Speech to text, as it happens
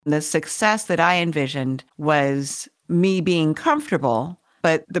The success that I envisioned was me being comfortable,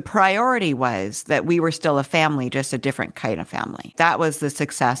 but the priority was that we were still a family, just a different kind of family. That was the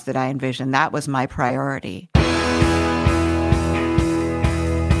success that I envisioned. That was my priority.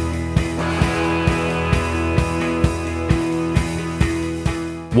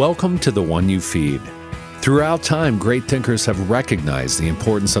 Welcome to The One You Feed. Throughout time, great thinkers have recognized the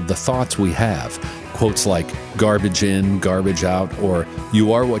importance of the thoughts we have. Quotes like garbage in, garbage out, or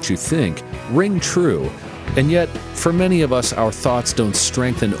you are what you think ring true. And yet, for many of us, our thoughts don't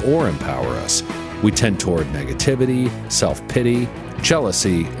strengthen or empower us. We tend toward negativity, self-pity,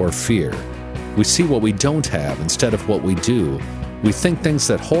 jealousy, or fear. We see what we don't have instead of what we do. We think things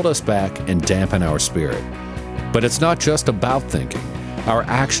that hold us back and dampen our spirit. But it's not just about thinking. Our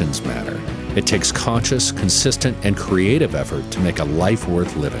actions matter. It takes conscious, consistent, and creative effort to make a life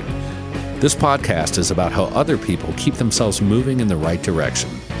worth living. This podcast is about how other people keep themselves moving in the right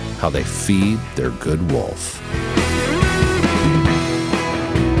direction, how they feed their good wolf.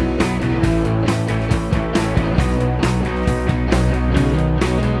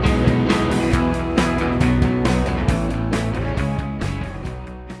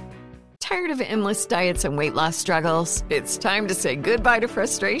 Tired of endless diets and weight loss struggles? It's time to say goodbye to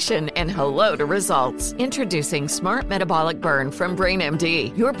frustration and hello to results. Introducing Smart Metabolic Burn from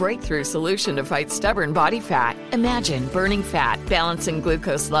BrainMD, your breakthrough solution to fight stubborn body fat. Imagine burning fat, balancing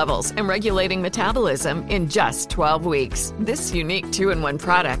glucose levels, and regulating metabolism in just 12 weeks. This unique 2-in-1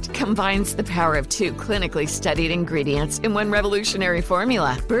 product combines the power of 2 clinically studied ingredients in one revolutionary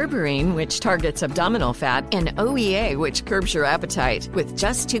formula. Berberine, which targets abdominal fat, and OEA, which curbs your appetite. With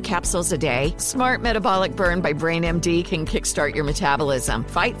just 2 capsules a day, Smart Metabolic Burn by BrainMD can kickstart your metabolism,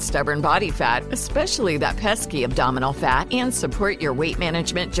 fight stubborn body fat, especially that pesky abdominal fat, and support your weight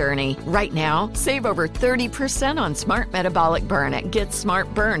management journey. Right now, save over 30% on Smart Metabolic Burn at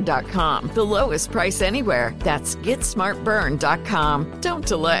GetSmartBurn.com. The lowest price anywhere. That's GetSmartBurn.com. Don't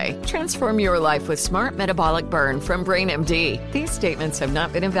delay. Transform your life with Smart Metabolic Burn from BrainMD. These statements have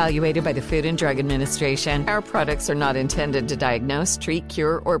not been evaluated by the Food and Drug Administration. Our products are not intended to diagnose, treat,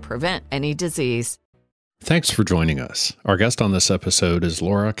 cure, or prevent any disease. Thanks for joining us. Our guest on this episode is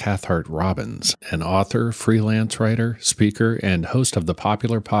Laura Cathcart Robbins, an author, freelance writer, speaker, and host of the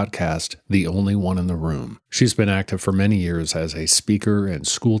popular podcast, The Only One in the Room. She's been active for many years as a speaker and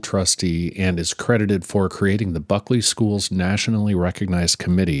school trustee and is credited for creating the Buckley School's nationally recognized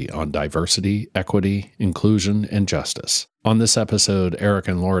Committee on Diversity, Equity, Inclusion, and Justice. On this episode, Eric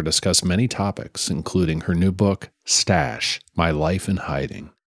and Laura discuss many topics, including her new book, Stash, My Life in Hiding.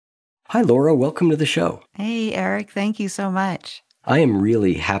 Hi, Laura. Welcome to the show. Hey, Eric. Thank you so much. I am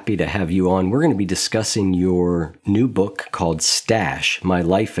really happy to have you on. We're going to be discussing your new book called Stash, My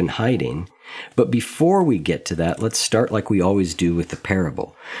Life in Hiding. But before we get to that, let's start like we always do with the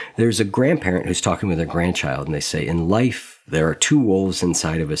parable. There's a grandparent who's talking with their grandchild, and they say, in life, there are 2 wolves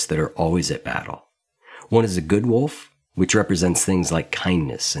inside of us that are always at battle. One is a good wolf, which represents things like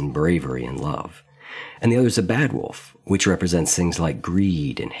kindness and bravery and love. And the other is a bad wolf, which represents things like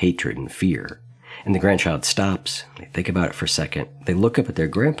greed and hatred and fear. And the grandchild stops, they think about it for a second, they look up at their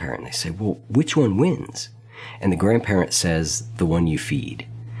grandparent and they say, well, which one wins? And the grandparent says, the one you feed.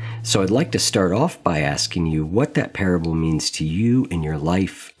 So I'd like to start off by asking you what that parable means to you in your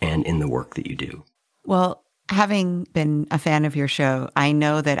life and in the work that you do. Well, having been a fan of your show, I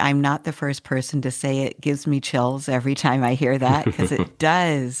know that I'm not the first person to say it gives me chills every time I hear that, because it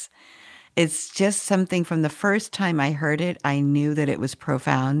does. It's just something from the first time I heard it, I knew that it was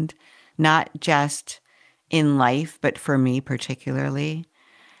profound, not just in life, but for me particularly.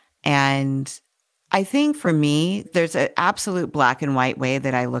 And I think for me, there's an absolute black and white way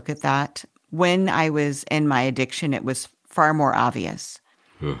that I look at that. When I was in my addiction, it was far more obvious.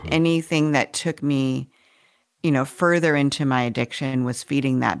 Mm-hmm. Anything that took me, further into my addiction was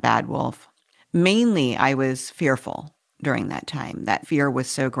feeding that bad wolf. Mainly, I was fearful during that time. That fear was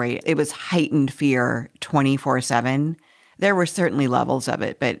so great. It was heightened fear 24/7. There were certainly levels of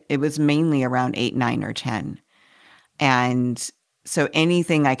it, but it was mainly around 8, 9, or 10. And so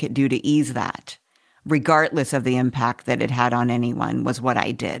anything I could do to ease that, regardless of the impact that it had on anyone, was what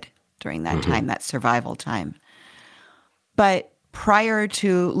I did during that time, that survival time. But prior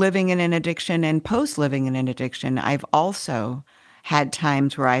to living in an addiction and post living in an addiction, I've also had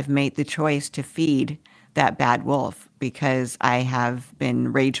times where I've made the choice to feed that bad wolf because I have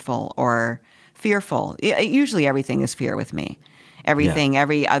been rageful or fearful. Usually everything is fear with me.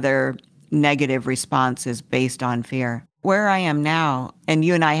 Every other negative response is based on fear. Where I am now, and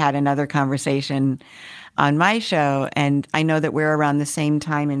you and I had another conversation on my show, and I know that we're around the same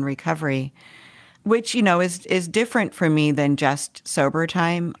time in recovery, which, is different for me than just sober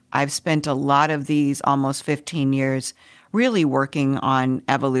time. I've spent a lot of these almost 15 years really working on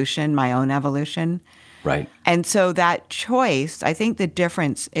evolution, my own evolution. Right. And so that choice, I think the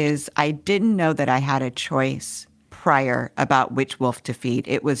difference is I didn't know that I had a choice prior about which wolf to feed.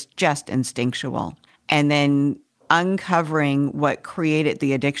 It was just instinctual. And then uncovering what created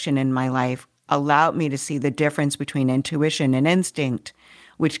the addiction in my life allowed me to see the difference between intuition and instinct,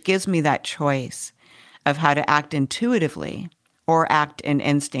 which gives me that choice of how to act intuitively or act in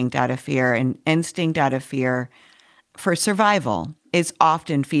instinct out of fear. And instinct out of fear for survival is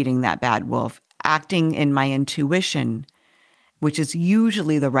often feeding that bad wolf. Acting in my intuition, which is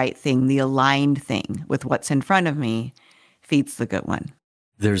usually the right thing, the aligned thing with what's in front of me, feeds the good one.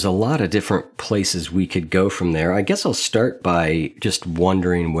 There's a lot of different places we could go from there. I guess I'll start by just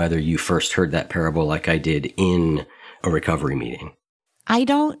wondering whether you first heard that parable like I did in a recovery meeting. I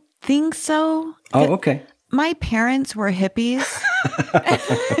don't think so. Oh, okay. My parents were hippies.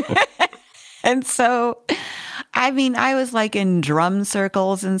 And so, I was like in drum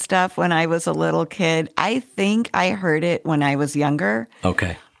circles and stuff when I was a little kid. I think I heard it when I was younger.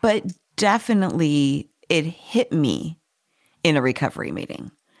 Okay. But definitely it hit me in a recovery meeting.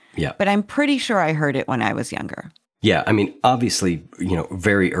 Yeah. But I'm pretty sure I heard it when I was younger. Yeah. Obviously,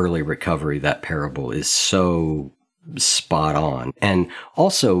 very early recovery, that parable is so spot on and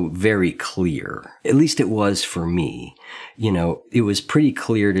also very clear. At least it was for me. It was pretty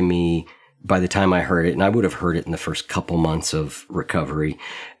clear to me by the time I heard it, and I would have heard it in the first couple months of recovery.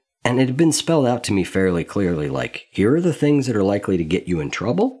 And it had been spelled out to me fairly clearly, like, here are the things that are likely to get you in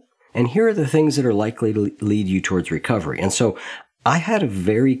trouble, and here are the things that are likely to lead you towards recovery. And so I had a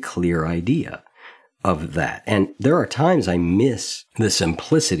very clear idea of that. And there are times I miss the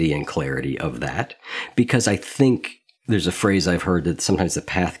simplicity and clarity of that because I think there's a phrase I've heard that sometimes the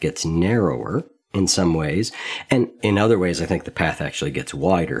path gets narrower in some ways. And in other ways, I think the path actually gets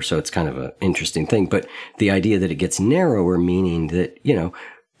wider. So it's kind of an interesting thing. But the idea that it gets narrower, meaning that,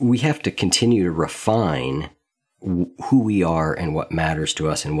 we have to continue to refine who we are and what matters to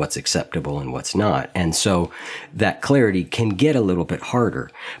us and what's acceptable and what's not. And so that clarity can get a little bit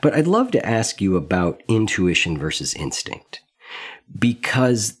harder. But I'd love to ask you about intuition versus instinct,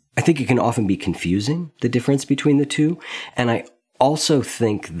 because I think it can often be confusing, the difference between the two. And I also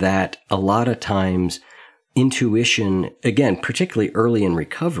think that a lot of times intuition, again, particularly early in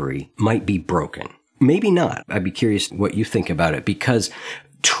recovery, might be broken. Maybe not. I'd be curious what you think about it, because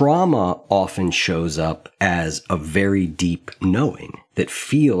trauma often shows up as a very deep knowing that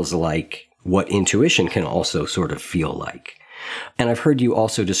feels like what intuition can also sort of feel like. And I've heard you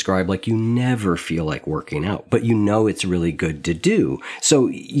also describe like you never feel like working out, but it's really good to do. So,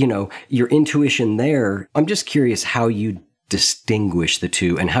 your intuition there, I'm just curious how you distinguish the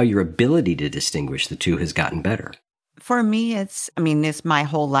two and how your ability to distinguish the two has gotten better. For me, it's my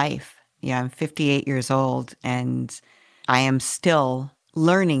whole life. I'm 58 years old and I am still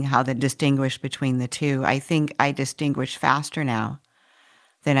learning how to distinguish between the two. I think I distinguish faster now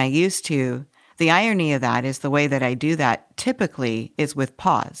than I used to. The irony of that is the way that I do that typically is with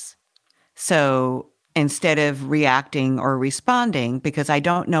pause. So instead of reacting or responding, because I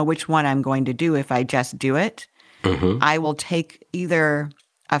don't know which one I'm going to do if I just do it, I will take either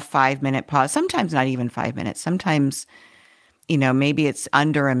a 5-minute pause, sometimes not even 5 minutes, sometimes, maybe it's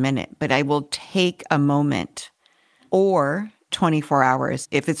under a minute, but I will take a moment, or 24 hours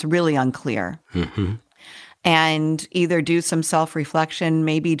if it's really unclear. And either do some self-reflection,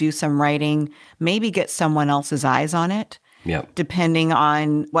 maybe do some writing, maybe get someone else's eyes on it, depending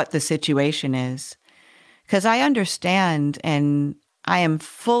on what the situation is. Because I understand and I am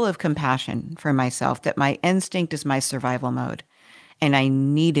full of compassion for myself that my instinct is my survival mode, and I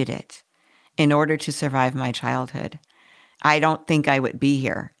needed it in order to survive my childhood. I don't think I would be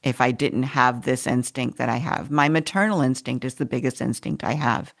here if I didn't have this instinct that I have. My maternal instinct is the biggest instinct I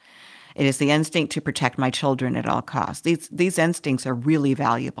have. It is the instinct to protect my children at all costs. These instincts are really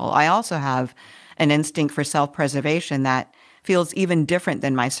valuable. I also have an instinct for self-preservation that feels even different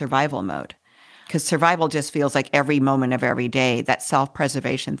than my survival mode, because survival just feels like every moment of every day. That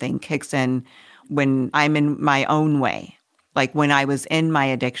self-preservation thing kicks in when I'm in my own way. Like when I was in my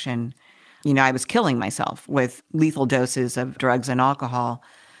addiction, I was killing myself with lethal doses of drugs and alcohol.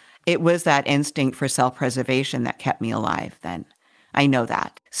 It was that instinct for self-preservation that kept me alive then. I know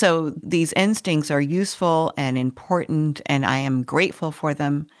that. So these instincts are useful and important, and I am grateful for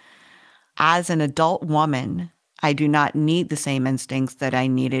them. As an adult woman, I do not need the same instincts that I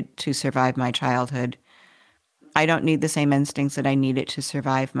needed to survive my childhood. I don't need the same instincts that I needed to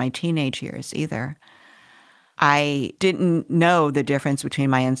survive my teenage years either. I didn't know the difference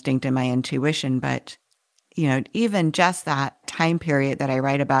between my instinct and my intuition, but, even just that time period that I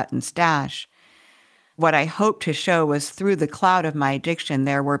write about in Stash, what I hoped to show was through the cloud of my addiction,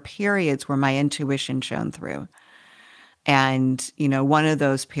 there were periods where my intuition shone through. And, one of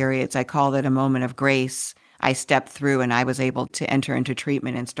those periods, I called it a moment of grace. I stepped through and I was able to enter into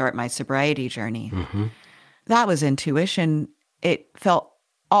treatment and start my sobriety journey. Mm-hmm. That was intuition. It felt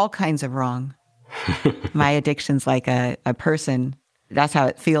all kinds of wrong. My addiction's like a person. That's how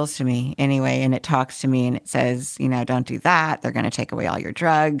it feels to me anyway. And it talks to me and it says, don't do that. They're going to take away all your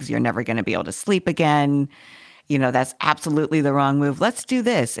drugs. You're never going to be able to sleep again. That's absolutely the wrong move. Let's do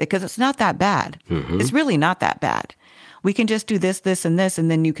this because it's not that bad. Mm-hmm. It's really not that bad. We can just do this, this, and this,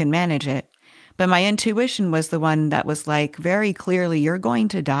 and then you can manage it. But my intuition was the one that was like, very clearly, you're going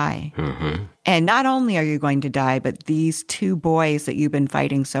to die. Mm-hmm. And not only are you going to die, but these two boys that you've been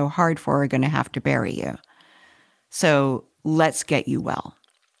fighting so hard for are going to have to bury you. So let's get you well.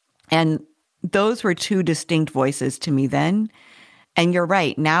 And those were two distinct voices to me then. And you're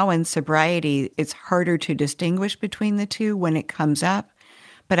right. Now in sobriety, it's harder to distinguish between the two when it comes up.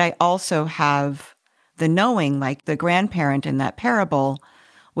 But I also have the knowing, like the grandparent in that parable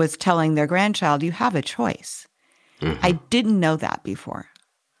was telling their grandchild, you have a choice. Mm-hmm. I didn't know that before.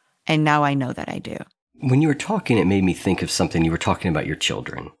 And now I know that I do. When you were talking, it made me think of something. You were talking about your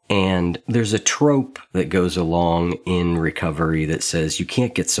children. And there's a trope that goes along in recovery that says you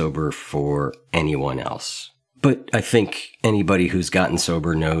can't get sober for anyone else. But I think anybody who's gotten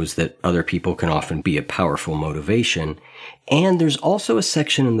sober knows that other people can often be a powerful motivation. And there's also a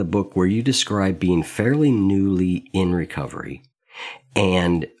section in the book where you describe being fairly newly in recovery.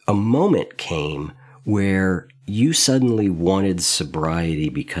 And a moment came where you suddenly wanted sobriety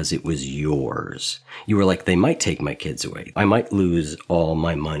because it was yours. You were like, they might take my kids away. I might lose all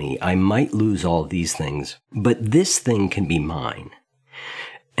my money. I might lose all these things, but this thing can be mine.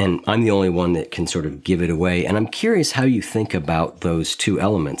 And I'm the only one that can sort of give it away. And I'm curious how you think about those two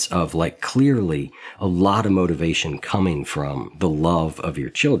elements of like clearly a lot of motivation coming from the love of your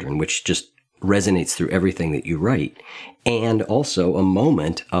children, which just resonates through everything that you write. And also a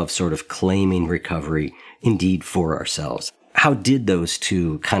moment of sort of claiming recovery indeed for ourselves. How did those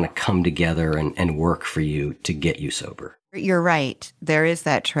two kind of come together and work for you to get you sober? You're right. There is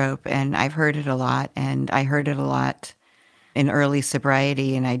that trope, and I've heard it a lot, and I heard it a lot in early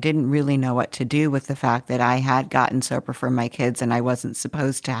sobriety, and I didn't really know what to do with the fact that I had gotten sober for my kids and I wasn't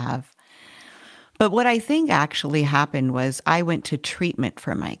supposed to have. But what I think actually happened was I went to treatment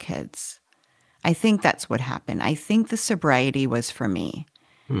for my kids. I think that's what happened. I think the sobriety was for me.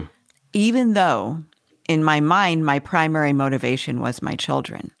 Even though in my mind, my primary motivation was my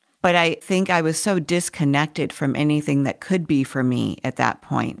children. But I think I was so disconnected from anything that could be for me at that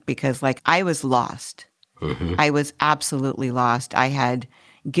point because I was lost. Mm-hmm. I was absolutely lost. I had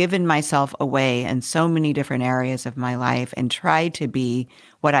given myself away in so many different areas of my life and tried to be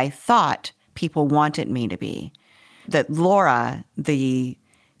what I thought people wanted me to be. That Laura, the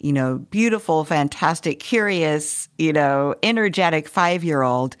beautiful, fantastic, curious, energetic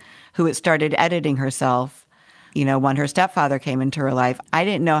 5-year-old who had started editing herself, when her stepfather came into her life, I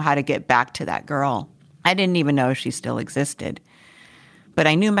didn't know how to get back to that girl. I didn't even know if she still existed. But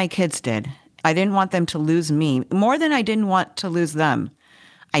I knew my kids did. I didn't want them to lose me more than I didn't want to lose them.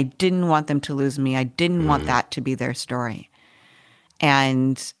 I didn't want them to lose me. I didn't want that to be their story.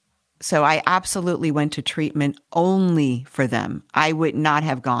 And so I absolutely went to treatment only for them. I would not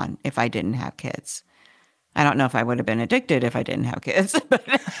have gone if I didn't have kids. I don't know if I would have been addicted if I didn't have kids, but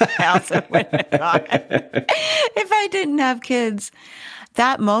I also wouldn't have gone if I didn't have kids.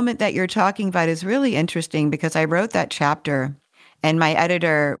 That moment that you're talking about is really interesting because I wrote that chapter and my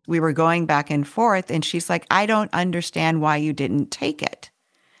editor, we were going back and forth and she's like, I don't understand why you didn't take it.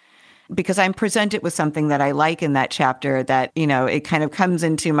 Because I'm presented with something that I like in that chapter that, it kind of comes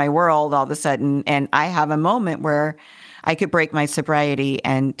into my world all of a sudden. And I have a moment where I could break my sobriety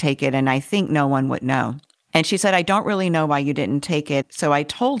and take it. And I think no one would know. And she said, I don't really know why you didn't take it. So I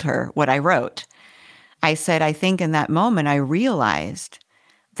told her what I wrote. I said, I think in that moment, I realized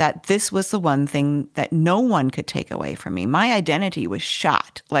that this was the one thing that no one could take away from me. My identity was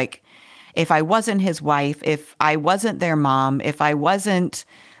shot. If I wasn't his wife, if I wasn't their mom, if I wasn't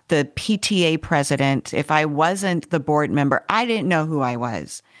the PTA president, if I wasn't the board member, I didn't know who I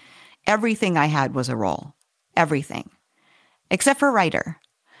was. Everything I had was a role. Everything. Except for writer.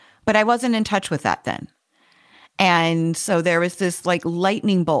 But I wasn't in touch with that then. And so there was this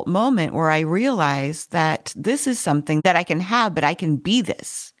lightning bolt moment where I realized that this is something that I can have, but I can be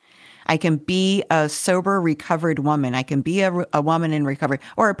this. I can be a sober, recovered woman. I can be a woman in recovery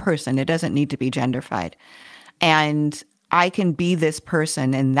or a person. It doesn't need to be genderfied. And I can be this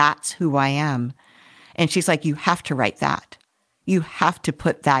person, and that's who I am. And she's like, you have to write that. You have to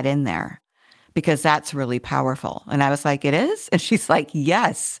put that in there because that's really powerful. And I was like, it is? And she's like,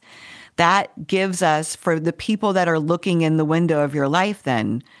 yes. That gives us, for the people that are looking in the window of your life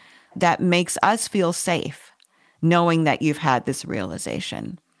then, that makes us feel safe, knowing that you've had this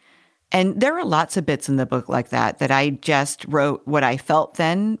realization. And there are lots of bits in the book like that I just wrote what I felt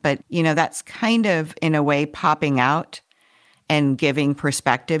then, but, that's kind of, in a way, popping out and giving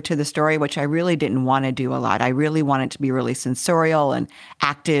perspective to the story, which I really didn't want to do a lot. I really wanted to be really sensorial and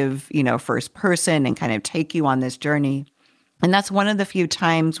active, first person and kind of take you on this journey. And that's one of the few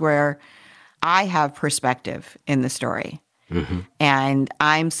times where I have perspective in the story. Mm-hmm. And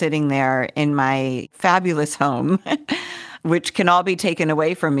I'm sitting there in my fabulous home, which can all be taken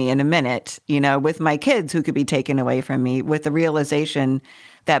away from me in a minute, with my kids who could be taken away from me, with the realization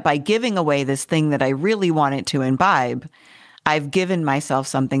that by giving away this thing that I really wanted to imbibe, I've given myself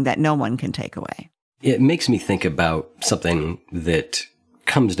something that no one can take away. It makes me think about something that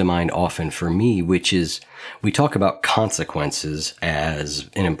comes to mind often for me, which is we talk about consequences as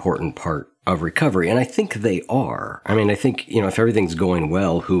an important part of recovery. And I think they are. I mean, I think, if everything's going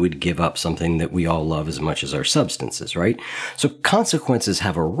well, who would give up something that we all love as much as our substances, right? So consequences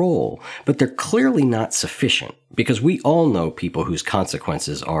have a role, but they're clearly not sufficient because we all know people whose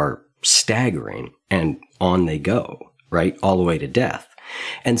consequences are staggering and on they go. Right? All the way to death.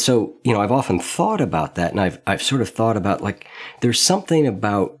 And so, I've often thought about that, and I've sort of thought about, like, there's something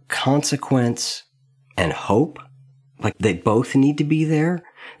about consequence and hope, like they both need to be there,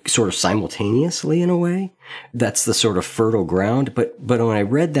 sort of simultaneously in a way. That's the sort of fertile ground. But when I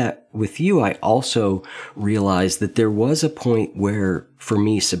read that with you, I also realized that there was a point where, for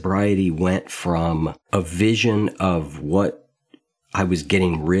me, sobriety went from a vision of what I was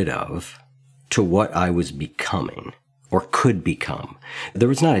getting rid of to what I was becoming. Or could become. There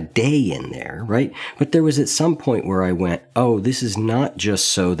was not a day in there, right? But there was at some point where I went, oh, this is not just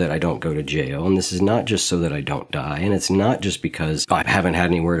so that I don't go to jail, and this is not just so that I don't die, and it's not just because I haven't had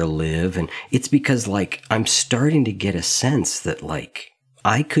anywhere to live, and it's because, I'm starting to get a sense that,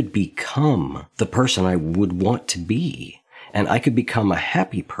 I could become the person I would want to be, and I could become a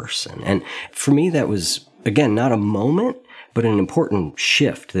happy person. And for me, that was, again, not a moment, but an important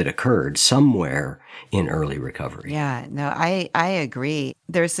shift that occurred somewhere in early recovery. Yeah, no, I agree.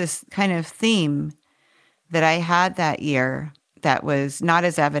 There's this kind of theme that I had that year that was not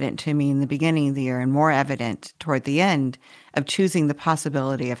as evident to me in the beginning of the year and more evident toward the end, of choosing the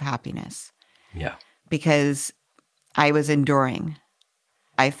possibility of happiness. Yeah. Because I was enduring.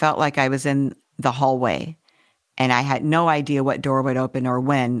 I felt like I was in the hallway and I had no idea what door would open or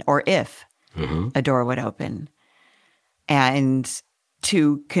when or if a door would open. And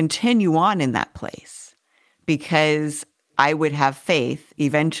to continue on in that place, because I would have faith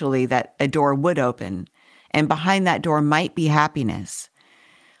eventually that a door would open, and behind that door might be happiness,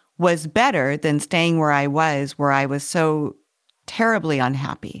 was better than staying where I was so terribly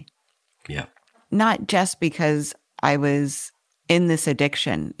unhappy. Yeah. Not just because I was in this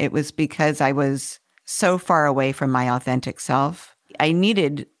addiction. It was because I was so far away from my authentic self. I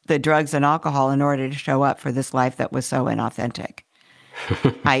needed the drugs and alcohol in order to show up for this life that was so inauthentic.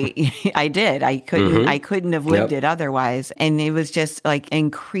 I did. I couldn't have lived it otherwise. And it was just like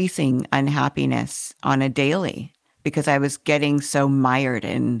increasing unhappiness on a daily because I was getting so mired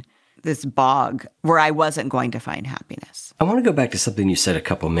in this bog where I wasn't going to find happiness. I want to go back to something you said a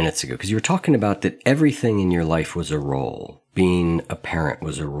couple minutes ago, because you were talking about that everything in your life was a role. Being a parent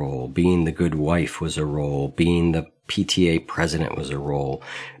was a role. Being the good wife was a role. Being the PTA president was a role.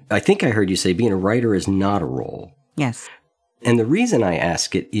 I think I heard you say being a writer is not a role. Yes. And the reason I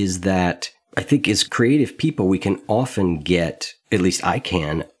ask it is that I think as creative people, we can often get, at least I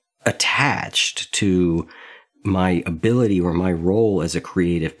can, attached to my ability or my role as a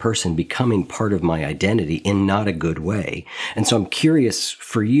creative person becoming part of my identity in not a good way. And so I'm curious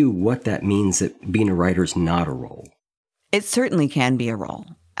for you what that means that being a writer is not a role. It certainly can be a role.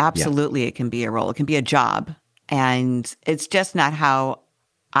 Absolutely, It can be a role. It can be a job. And it's just not how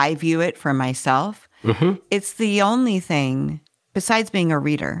I view it for myself. It's the only thing besides being a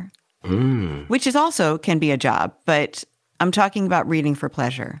reader, which is also can be a job, but I'm talking about reading for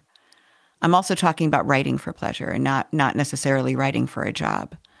pleasure. I'm also talking about writing for pleasure and not necessarily writing for a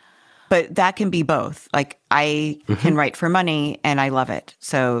job. But that can be both. Like I can write for money and I love it.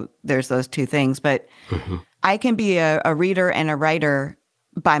 So there's those two things. But I can be a reader and a writer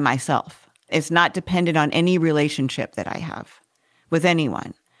by myself. It's not dependent on any relationship that I have with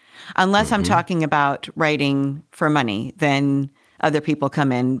anyone. Unless I'm talking about writing for money, then other people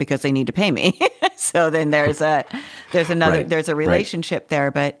come in because they need to pay me. So then there's a relationship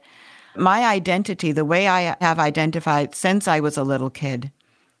there. But my identity, the way I have identified since I was a little kid,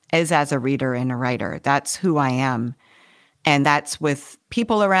 is as a reader and a writer. That's who I am. And that's with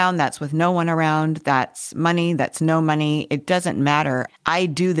people around, that's with no one around, that's money, that's no money. It doesn't matter. I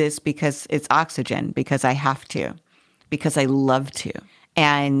do this because it's oxygen, because I have to, because I love to.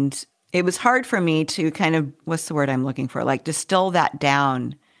 And it was hard for me to kind of, what's the word I'm looking for? Like distill that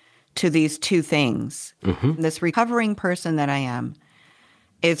down to these two things. Mm-hmm. This recovering person that I am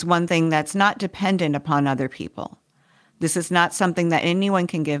is one thing that's not dependent upon other people. This is not something that anyone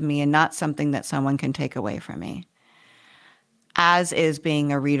can give me and not something that someone can take away from me. As is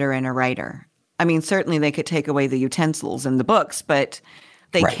being a reader and a writer. I mean, certainly they could take away the utensils and the books, but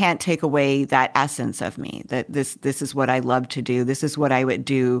they can't take away that essence of me, that this is what I love to do. This is what I would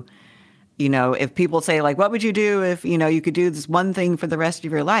do. You know, if people say, like, what would you do if, you know, you could do this one thing for the rest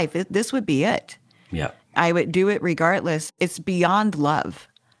of your life? This would be it. Yeah. I would do it regardless. It's beyond love.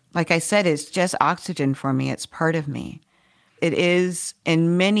 Like I said, it's just oxygen for me. It's part of me. It is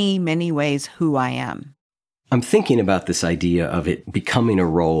in many, many ways who I am. I'm thinking about this idea of it becoming a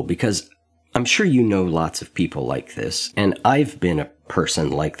role because I'm sure you know lots of people like this. And I've been a person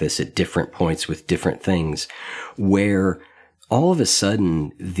like this at different points with different things where all of a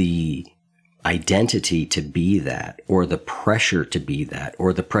sudden the identity to be that, or the pressure to be that,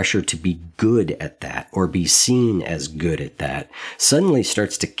 or the pressure to be good at that, or be seen as good at that, suddenly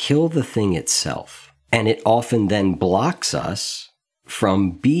starts to kill the thing itself. And it often then blocks us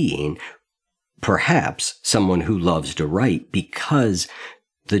from being perhaps someone who loves to write because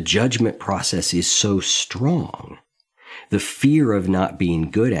the judgment process is so strong. The fear of not being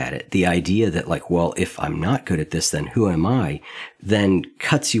good at it, the idea that like, well, if I'm not good at this, then who am I, then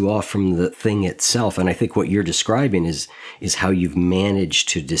cuts you off from the thing itself. And I think what you're describing is how you've managed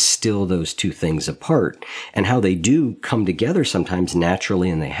to distill those two things apart and how they do come together sometimes naturally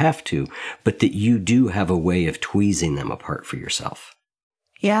and they have to, but that you do have a way of tweezing them apart for yourself.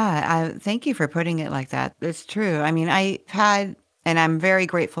 Yeah, thank you for putting it like that. It's true. I mean, I had, and I'm very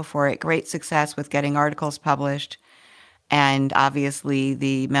grateful for it, great success with getting articles published and obviously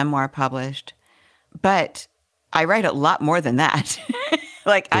the memoir published. But I write a lot more than that.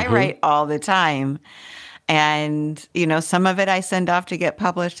 I write all the time. And, you know, some of it I send off to get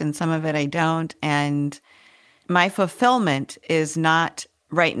published and some of it I don't. And my fulfillment is not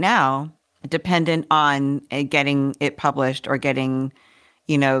right now dependent on getting it published or getting,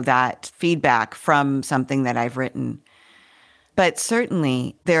 you know, that feedback from something that I've written. But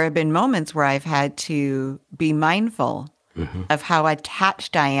certainly there have been moments where I've had to be mindful of how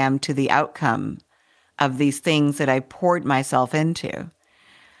attached I am to the outcome of these things that I poured myself into.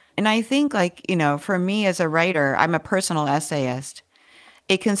 And I think, like, you know, for me as a writer, I'm a personal essayist.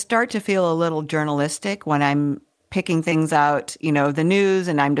 It can start to feel a little journalistic when I'm picking things out, you know, the news,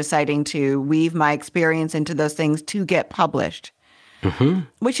 and I'm deciding to weave my experience into those things to get published.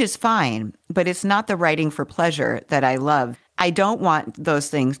 Which is fine, but it's not the writing for pleasure that I love. I don't want those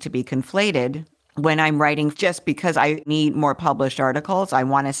things to be conflated when I'm writing just because I need more published articles. I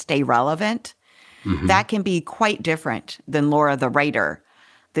want to stay relevant. That can be quite different than Laura the writer.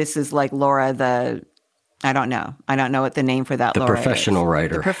 This is like Laura the, I don't know what the name for that Laura is. The professional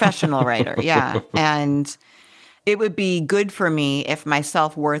writer. The professional writer, yeah. And it would be good for me if my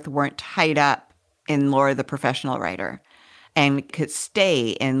self-worth weren't tied up in Laura the professional writer and could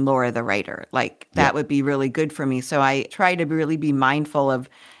stay in Laura the writer. Like, that would be really good for me. So I try to really be mindful of,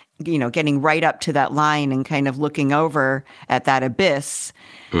 you know, getting right up to that line and kind of looking over at that abyss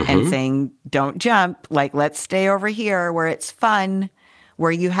and saying, don't jump. Like, let's stay over here where it's fun,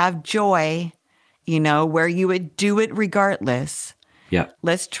 where you have joy, you know, where you would do it regardless. Yeah.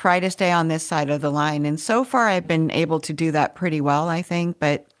 Let's try to stay on this side of the line. And so far I've been able to do that pretty well, I think,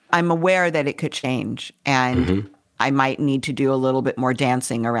 but I'm aware that it could change. And I might need to do a little bit more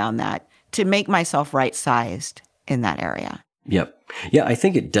dancing around that to make myself right-sized in that area. Yep. Yeah, I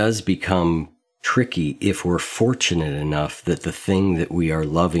think it does become tricky if we're fortunate enough that the thing that we are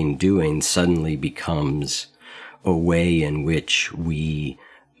loving doing suddenly becomes a way in which we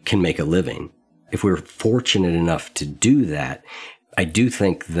can make a living. If we're fortunate enough to do that, I do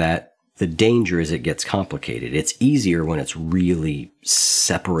think that the danger is it gets complicated. It's easier when it's really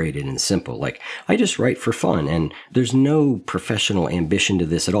separated and simple. Like, I just write for fun and there's no professional ambition to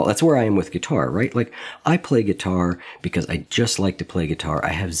this at all. That's where I am with guitar, right? Like, I play guitar because I just like to play guitar.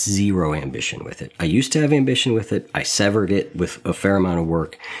 I have zero ambition with it. I used to have ambition with it. I severed it with a fair amount of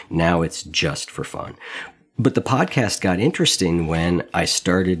work. Now it's just for fun. But the podcast got interesting when I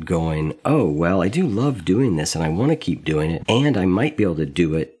started going, oh, well, I do love doing this and I want to keep doing it. And I might be able to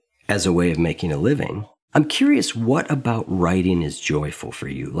do it as a way of making a living. I'm curious, what about writing is joyful for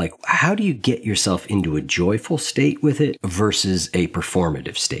you? Like, how do you get yourself into a joyful state with it versus a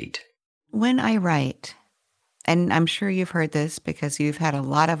performative state? When I write, and I'm sure you've heard this because you've had a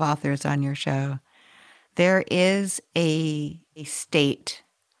lot of authors on your show, there is a state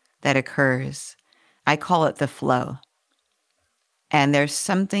that occurs. I call it the flow. And there's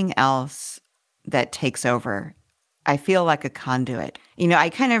something else that takes over. I feel like a conduit. I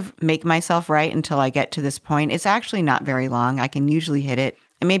kind of make myself write until I get to this point. It's actually not very long. I can usually hit it.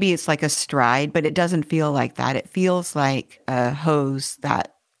 And maybe it's like a stride, but it doesn't feel like that. It feels like a hose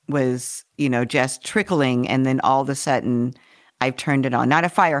that was, just trickling. And then all of a sudden I've turned it on. Not a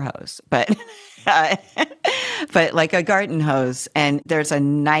fire hose, but, but like a garden hose. And there's a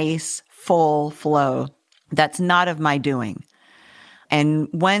nice full flow that's not of my doing. And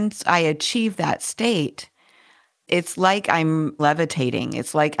once I achieve that state, it's like I'm levitating.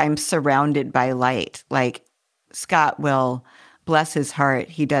 It's like I'm surrounded by light. Like Scott will, bless his heart,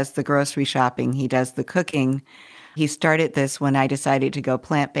 he does the grocery shopping, he does the cooking. He started this when I decided to go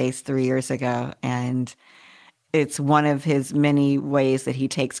plant-based 3 years ago. And it's one of his many ways that he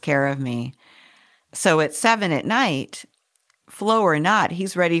takes care of me. So at 7 at night, flow or not,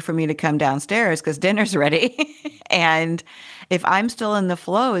 he's ready for me to come downstairs because dinner's ready. And if I'm still in the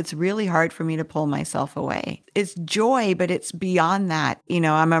flow, it's really hard for me to pull myself away. It's joy, but it's beyond that.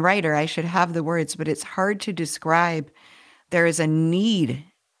 I'm a writer. I should have the words, but it's hard to describe. There is a need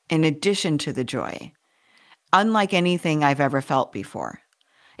in addition to the joy, unlike anything I've ever felt before.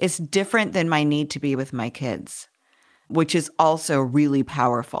 It's different than my need to be with my kids, which is also really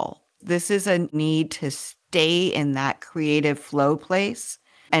powerful. This is a need to stay in that creative flow place.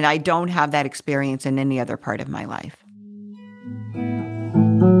 And I don't have that experience in any other part of my life.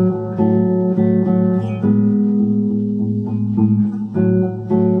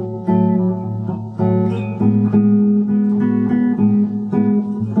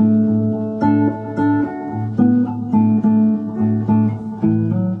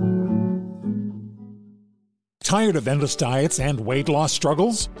 Tired of endless diets and weight loss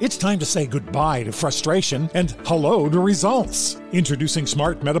struggles? It's time to say goodbye to frustration and hello to results. Introducing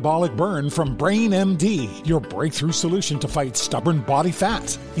Smart Metabolic Burn from Brain MD, your breakthrough solution to fight stubborn body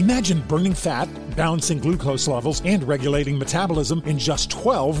fat. Imagine burning fat, balancing glucose levels, and regulating metabolism in just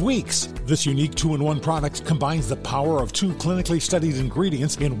 12 weeks. This unique 2-in-1 product combines the power of 2 clinically studied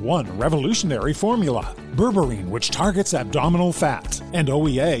ingredients in one revolutionary formula. Berberine, which targets abdominal fat, and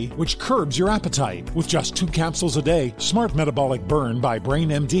OEA, which curbs your appetite. With just 2 capsules a day, Smart Metabolic Burn by Brain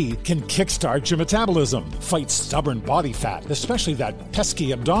MD can kickstart your metabolism, fight stubborn body fat, especially that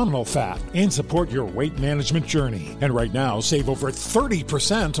pesky abdominal fat, and support your weight management journey. And right now, save over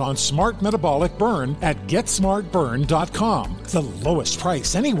 30% on Smart Metabolic Burn at GetSmartBurn.com. The lowest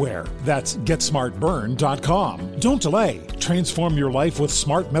price anywhere. That's GetSmartBurn.com. Don't delay. Transform your life with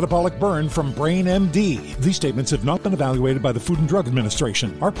Smart Metabolic Burn from Brain MD. These statements have not been evaluated by the Food and Drug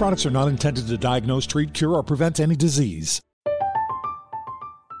Administration. Our products are not intended to diagnose, treat, cure, or prevent any disease.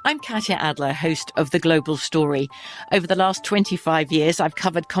 I'm Katya Adler, host of The Global Story. Over the last 25 years, I've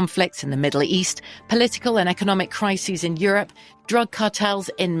covered conflicts in the Middle East, political and economic crises in Europe, drug cartels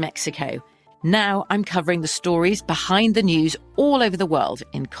in Mexico. Now I'm covering the stories behind the news all over the world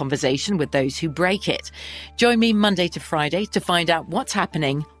in conversation with those who break it. Join me Monday to Friday to find out what's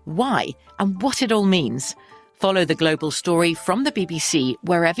happening, why, and what it all means. Follow The Global Story from the BBC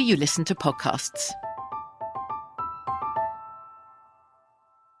wherever you listen to podcasts.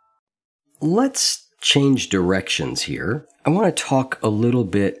 Let's change directions here. I want to talk a little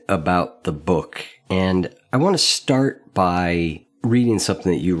bit about the book, and I want to start by reading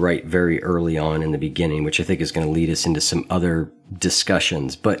something that you write very early on in the beginning, which I think is going to lead us into some other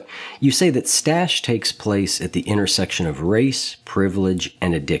discussions. But you say that Stash takes place at the intersection of race, privilege,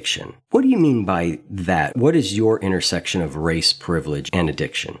 and addiction. What do you mean by that? What is your intersection of race, privilege, and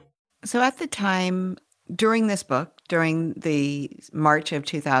addiction? So at the time, during this book, during the March of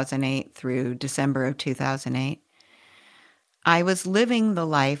 2008 through December of 2008, I was living the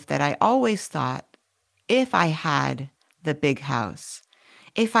life that I always thought, if I had the big house,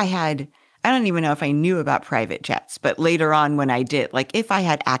 if I had, I don't even know if I knew about private jets, but later on when I did, like if I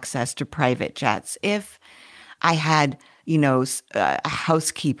had access to private jets, if I had, a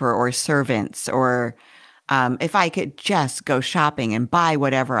housekeeper or servants, or if I could just go shopping and buy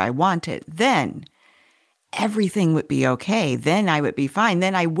whatever I wanted, then everything would be okay. Then I would be fine.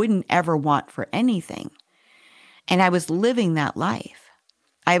 Then I wouldn't ever want for anything. And I was living that life.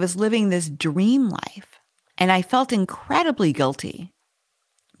 I was living this dream life. And I felt incredibly guilty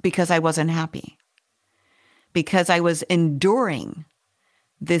because I wasn't happy, because I was enduring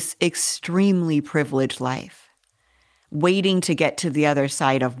this extremely privileged life, waiting to get to the other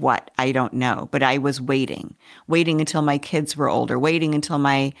side of what? I don't know. But I was waiting until my kids were older, waiting until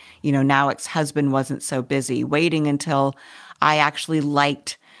my, now ex-husband wasn't so busy, waiting until I actually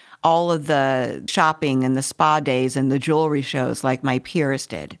liked all of the shopping and the spa days and the jewelry shows like my peers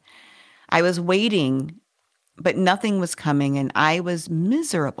did. I was waiting, but nothing was coming, and I was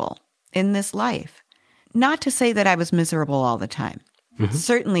miserable in this life. Not to say that I was miserable all the time. Mm-hmm.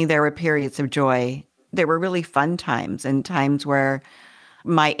 Certainly there were periods of joy. There were really fun times and times where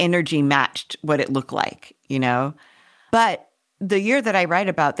my energy matched what it looked like, But the year that I write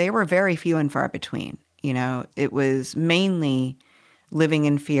about, they were very few and far between. It was mainly living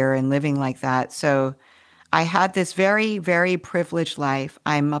in fear and living like that. So I had this very, very privileged life.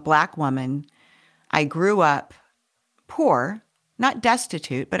 I'm a Black woman. I grew up poor, not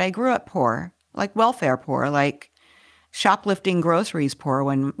destitute, but I grew up poor, like welfare poor, like shoplifting groceries poor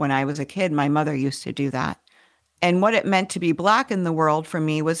when I was a kid. My mother used to do that. And what it meant to be Black in the world for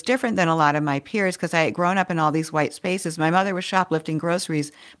me was different than a lot of my peers because I had grown up in all these white spaces. My mother was shoplifting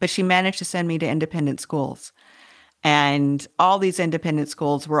groceries, but she managed to send me to independent schools. And all these independent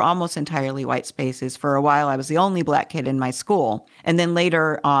schools were almost entirely white spaces. For a while, I was the only Black kid in my school, and then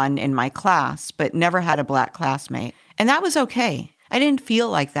later on in my class, but never had a Black classmate. And that was okay. I didn't feel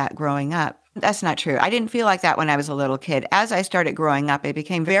like that growing up. That's not true. I didn't feel like that when I was a little kid. As I started growing up, I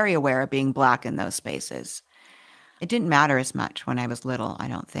became very aware of being Black in those spaces. It didn't matter as much when I was little, I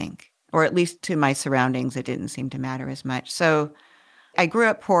don't think. Or at least to my surroundings, it didn't seem to matter as much. So I grew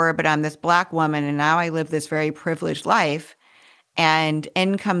up poor, but I'm this Black woman, and now I live this very privileged life, and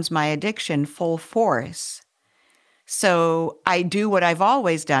in comes my addiction full force. So I do what I've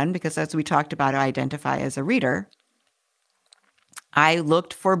always done, because as we talked about, I identify as a reader. I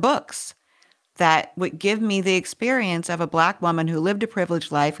looked for books that would give me the experience of a Black woman who lived a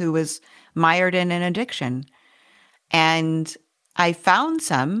privileged life, who was mired in an addiction. And I found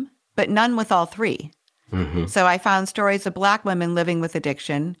some, but none with all three. Mm-hmm. So I found stories of Black women living with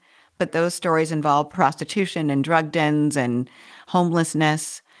addiction, but those stories involved prostitution and drug dens and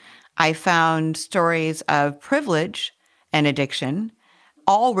homelessness. I found stories of privilege and addiction,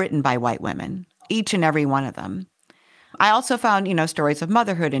 all written by white women, each and every one of them. I also found, stories of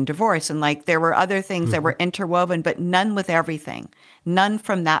motherhood and divorce, and there were other things mm-hmm. that were interwoven, but none with everything, none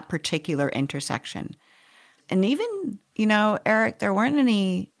from that particular intersection. And even, Eric, there weren't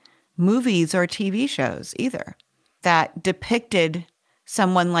any movies or TV shows either that depicted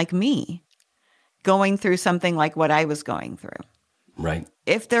someone like me going through something like what I was going through. Right.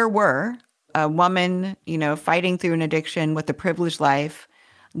 If there were a woman, fighting through an addiction with a privileged life,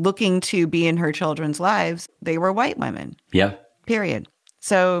 looking to be in her children's lives, they were white women. Yeah. Period.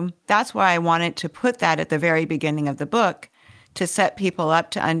 So that's why I wanted to put that at the very beginning of the book, to set people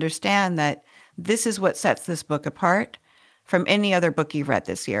up to understand that this is what sets this book apart from any other book you've read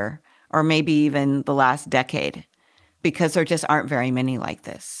this year, or maybe even the last decade, because there just aren't very many like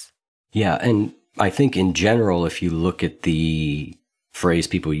this. Yeah, and I think in general, if you look at the phrase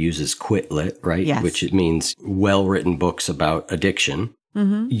people use is quit lit, right? Yes. Which it means well-written books about addiction.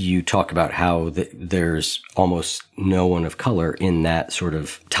 Mm-hmm. You talk about how there's almost no one of color in that sort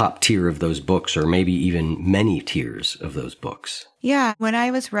of top tier of those books, or maybe even many tiers of those books. Yeah. When I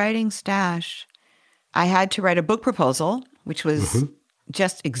was writing Stash, I had to write a book proposal, which was mm-hmm.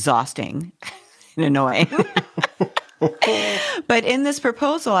 just exhausting and annoying. But in this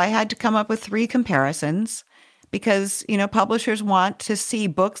proposal, I had to come up with 3 comparisons because, publishers want to see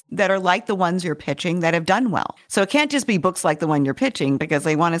books that are like the ones you're pitching that have done well. So it can't just be books like the one you're pitching, because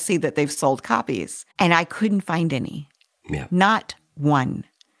they want to see that they've sold copies. And I couldn't find any. Yeah. Not one.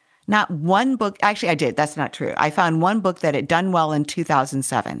 Not one book. Actually, I did. That's not true. I found one book that had done well in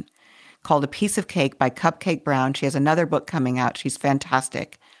 2007 called A Piece of Cake by Cupcake Brown. She has another book coming out. She's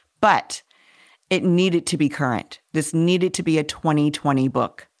fantastic. But it needed to be current. This needed to be a 2020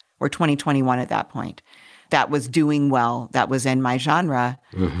 book, or 2021 at that point, that was doing well, that was in my genre.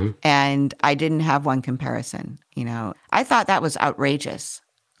 Mm-hmm. And I didn't have one comparison. I thought that was outrageous,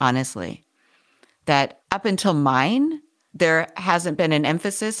 honestly, that up until mine, there hasn't been an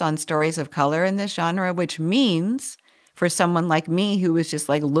emphasis on stories of color in this genre, which means for someone like me who was just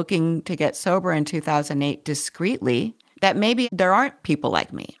looking to get sober in 2008 discreetly, that maybe there aren't people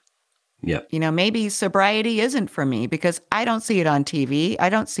like me. Yep. Maybe sobriety isn't for me because I don't see it on TV, I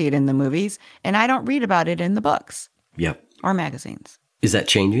don't see it in the movies, and I don't read about it in the books. Yep. Or magazines. Is that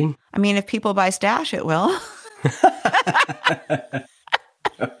changing? I mean, if people buy Stash, it will.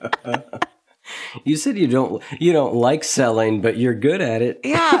 You said you don't like selling, but you're good at it.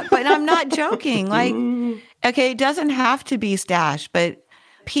 Yeah, but I'm not joking. Okay, it doesn't have to be Stash, but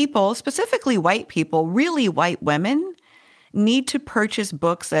people, specifically white people, really white women, need to purchase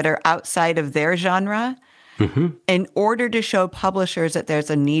books that are outside of their genre in order to show publishers that there's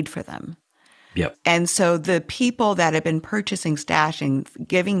a need for them. Yep. And so the people that have been purchasing Stash and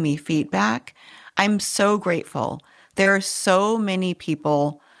giving me feedback, I'm so grateful. There are so many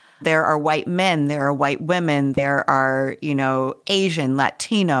people. There are white men, there are white women, there are, Asian,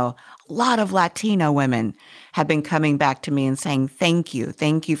 Latino. A lot of Latino women have been coming back to me and saying, thank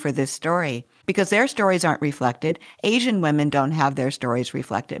you for this story. Because their stories aren't reflected. Asian women don't have their stories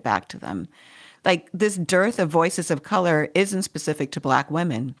reflected back to them. Like, this dearth of voices of color isn't specific to Black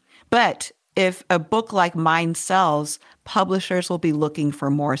women. But if a book like mine sells, publishers will be looking for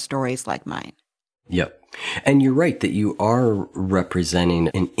more stories like mine. Yep. And you're right that you are representing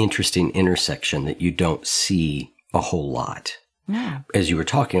an interesting intersection that you don't see a whole lot. Yeah. As you were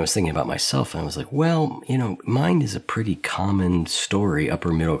talking, I was thinking about myself, and I was like, well, mine is a pretty common story.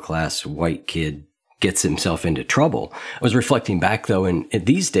 Upper middle class white kid gets himself into trouble. I was reflecting back, though, and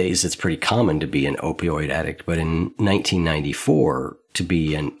these days it's pretty common to be an opioid addict. But in 1994, to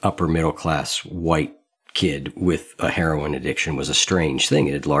be an upper middle class white kid with a heroin addiction was a strange thing.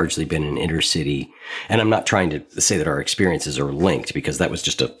 It had largely been an inner city. And I'm not trying to say that our experiences are linked, because that was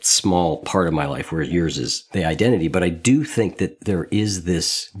just a small part of my life, whereas yours is the identity. But I do think that there is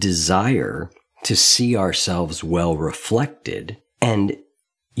this desire to see ourselves well reflected. And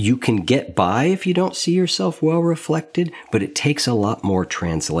you can get by if you don't see yourself well reflected, but it takes a lot more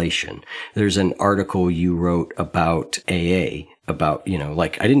translation. There's an article you wrote about AA, about,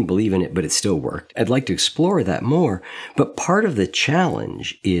 I didn't believe in it, but it still worked. I'd like to explore that more. But part of the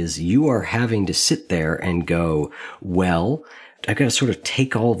challenge is you are having to sit there and go, well, I've got to sort of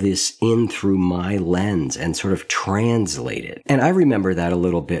take all this in through my lens and sort of translate it. And I remember that a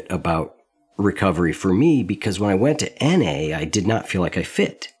little bit about recovery for me, because when I went to NA, I did not feel like I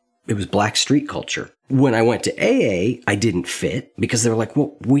fit. It was Black street culture. When I went to AA, I didn't fit because they were like,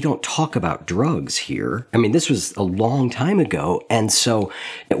 well, we don't talk about drugs here. I mean, this was a long time ago. And so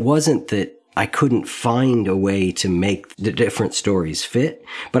it wasn't that I couldn't find a way to make the different stories fit,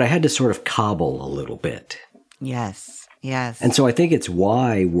 but I had to sort of cobble a little bit. Yes. Yes. And so I think it's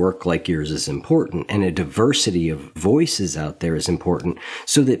why work like yours is important, and a diversity of voices out there is important,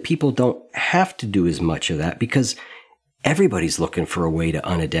 so that people don't have to do as much of that, because everybody's looking for a way to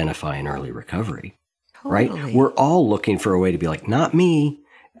unidentify an early recovery, right? We're all looking for a way to be like, not me.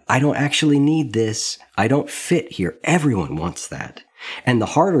 I don't actually need this. I don't fit here. Everyone wants that. And the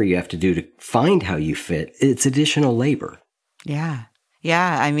harder you have to do to find how you fit, it's additional labor. Yeah.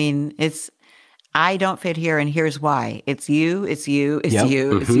 Yeah. I mean, I don't fit here, and here's why. It's you, it's you, it's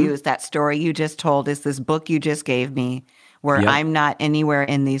you, it's you. It's that story you just told. It's this book you just gave me where I'm not anywhere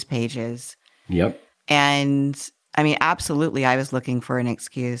in these pages. Yep. And I mean, absolutely, I was looking for an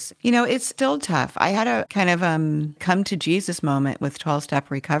excuse. It's still tough. I had a kind of come to Jesus moment with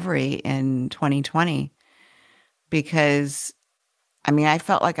 12-step recovery in 2020 because, I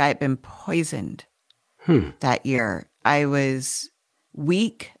felt like I had been poisoned that year. I was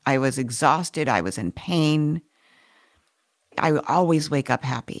weak. I was exhausted. I was in pain. I always wake up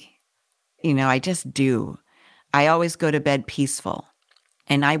happy. I just do. I always go to bed peaceful.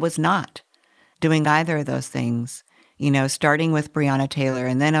 And I was not doing either of those things, starting with Breonna Taylor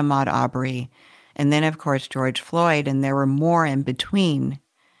and then Ahmaud Arbery and then, of course, George Floyd. And there were more in between.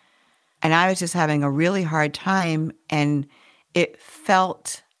 And I was just having a really hard time. And it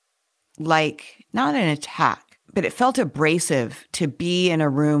felt like not an attack, but it felt abrasive to be in a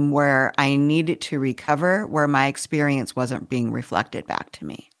room where I needed to recover, where my experience wasn't being reflected back to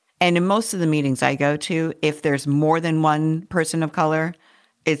me. And in most of the meetings I go to, if there's more than one person of color,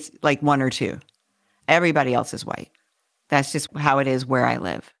 it's like one or two. Everybody else is white. That's just how it is where I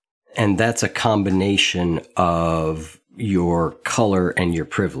live. And that's a combination of your color and your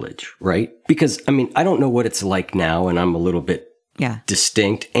privilege, right? Because, I don't know what it's like now, and I'm a little bit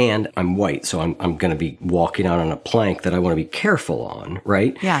distinct, and I'm white, so I'm going to be walking out on a plank that I want to be careful on,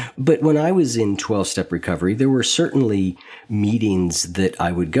 right? Yeah. But when I was in 12-step recovery, there were certainly meetings that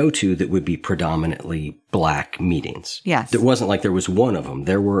I would go to that would be predominantly Black meetings. Yes. It wasn't like there was one of them.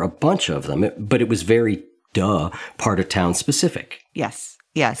 There were a bunch of them, but it was very, part of town specific. Yes.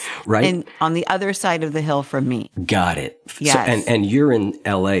 Yes. Right. And on the other side of the hill from me. Got it. Yes. So, and you're in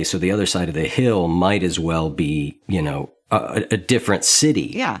LA, so the other side of the hill might as well be, a different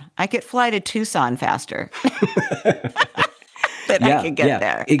city. Yeah. I could fly to Tucson faster. that I could get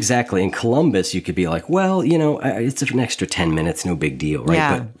there. Exactly. In Columbus, you could be like, well, it's an extra 10 minutes, no big deal, right?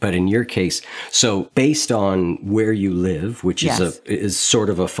 Yeah. But in your case, so based on where you live, which is sort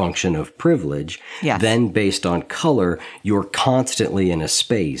of a function of privilege, then based on color, you're constantly in a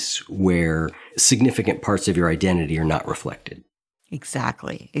space where significant parts of your identity are not reflected.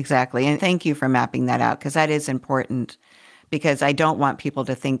 Exactly. And thank you for mapping that out, because that is important, because I don't want people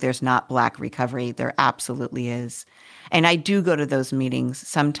to think there's not Black recovery. There absolutely is. And I do go to those meetings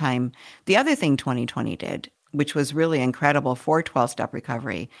sometime. The other thing 2020 did, which was really incredible for 12-step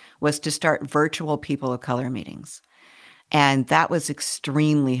recovery, was to start virtual people of color meetings. And that was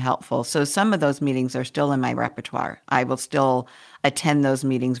extremely helpful. So some of those meetings are still in my repertoire. I will still attend those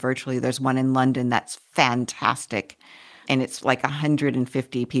meetings virtually. There's one in London that's fantastic. And it's like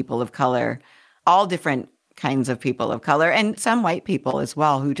 150 people of color, all different kinds of people of color, and some white people as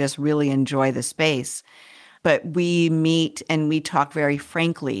well who just really enjoy the space. But we meet and we talk very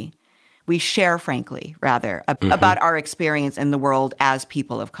frankly. We share frankly, rather, about our experience in the world as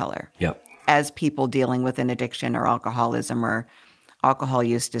people of color. Yep. As people dealing with an addiction or alcoholism or alcohol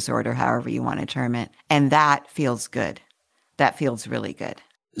use disorder, however you want to term it. And that feels good. That feels really good.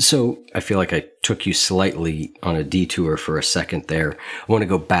 So I feel like I took you slightly on a detour for a second there. I want to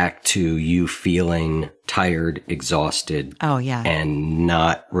go back to you feeling tired, exhausted, and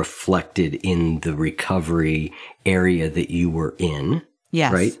not reflected in the recovery area that you were in.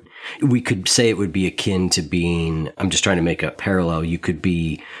 Yes. Right? We could say it would be akin to being, I'm just trying to make a parallel. You could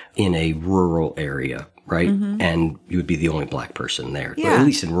be in a rural area, right? And you would be the only Black person there, at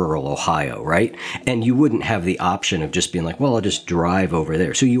least in rural Ohio, right? And you wouldn't have the option of just being like, well, I'll just drive over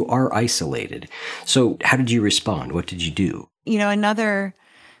there. So you are isolated. So how did you respond? What did you do? Another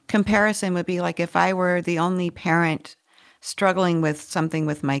comparison would be like if I were the only parent struggling with something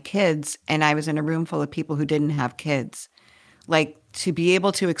with my kids and I was in a room full of people who didn't have kids. Like, to be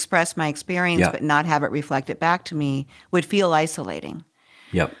able to express my experience but not have it reflected back to me would feel isolating.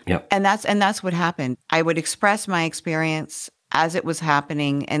 Yep. And that's what happened. I would express my experience as it was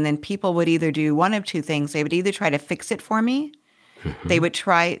happening, and then people would either do one of two things. They would either try to fix it for me. They would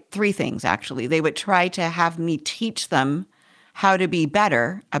try three things, actually. They would try to have me teach them how to be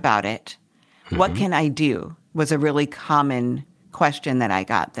better about it. What can I do was a really common question that I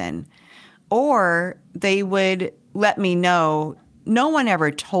got then. Or they would let me know, no one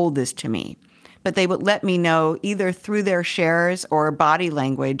ever told this to me, but they would let me know either through their shares or body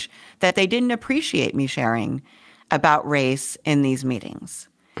language that they didn't appreciate me sharing about race in these meetings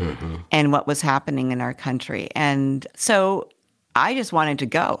and what was happening in our country. And so I just wanted to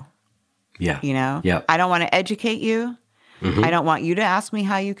go. Yeah. I don't want to educate you. I don't want you to ask me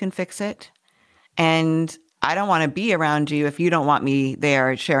how you can fix it. And I don't want to be around you if you don't want me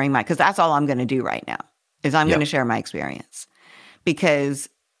there sharing because that's all I'm going to do right now is I'm going to share my experience, because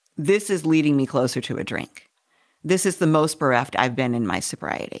this is leading me closer to a drink. This is the most bereft I've been in my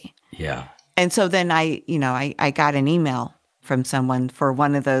sobriety. Yeah. And so then I got an email from someone for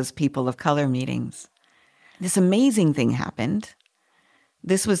one of those people of color meetings. This amazing thing happened.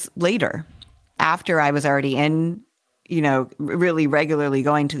 This was later, after I was already in, really regularly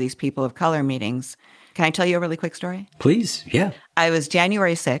going to these people of color meetings. Can I tell you a really quick story? Please, yeah. I was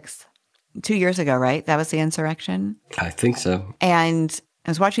January 6th, 2 years ago, right? That was the insurrection? I think so. And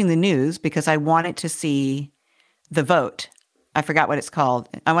I was watching the news because I wanted to see the vote. I forgot what it's called.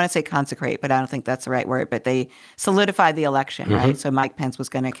 I want to say consecrate, but I don't think that's the right word. But they solidified the election, right? So Mike Pence was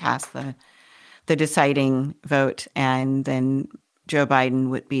going to cast the deciding vote, and then Joe Biden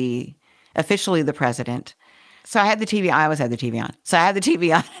would be officially the president. So I had the TV on. I always had the TV on. So I had the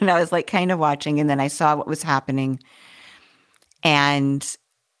TV on, and I was like kind of watching, and then I saw what was happening. And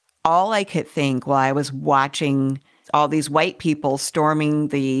all I could think while I was watching all these white people storming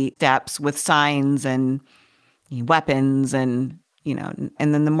the steps with signs and weapons and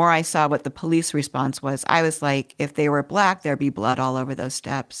then the more I saw what the police response was, I was like, if they were Black, there'd be blood all over those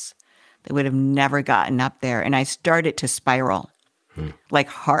steps. They would have never gotten up there. And I started to spiral like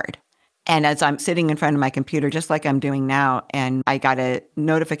hard. And as I'm sitting in front of my computer, just like I'm doing now, and I got a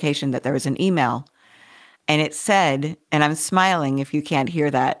notification that there was an email, and it said, and I'm smiling if you can't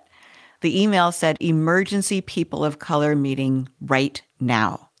hear that, the email said, emergency people of color meeting right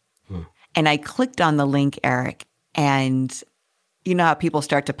now. And I clicked on the link, Eric, and you know how people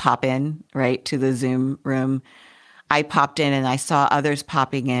start to pop in, right, to the Zoom room? I popped in and I saw others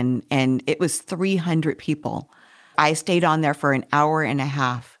popping in, and it was 300 people. I stayed on there for an hour and a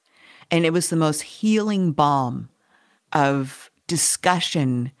half, and it was the most healing balm of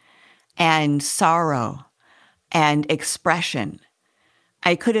discussion and sorrow and expression.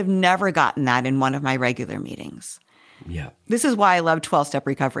 I could have never gotten that in one of my regular meetings. Yeah. This is why I love 12-step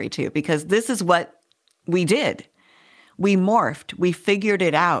recovery too, because this is what we did. We morphed, we figured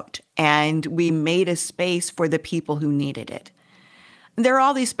it out, and we made a space for the people who needed it. There are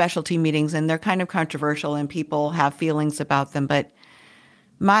all these specialty meetings, and they're kind of controversial, and people have feelings about them. But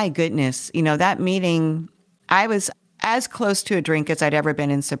my goodness, that meeting, I was as close to a drink as I'd ever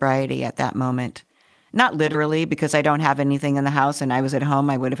been in sobriety at that moment. Not literally, because I don't have anything in the house, and I was at home.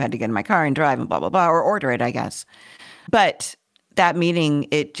 I would have had to get in my car and drive and blah, blah, blah, or order it, I guess. But that meeting,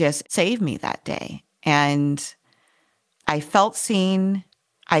 it just saved me that day. And I felt seen.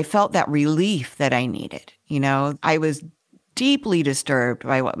 I felt that relief that I needed. I was deeply disturbed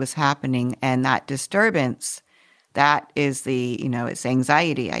by what was happening. And that disturbance, that is it's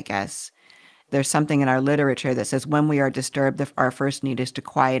anxiety, I guess. There's something in our literature that says when we are disturbed, our first need is to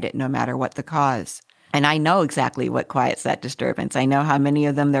quiet it no matter what the cause. And I know exactly what quiets that disturbance. I know how many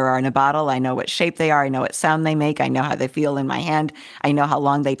of them there are in a bottle. I know what shape they are. I know what sound they make. I know how they feel in my hand. I know how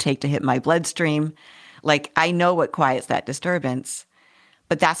long they take to hit my bloodstream. I know what quiets that disturbance,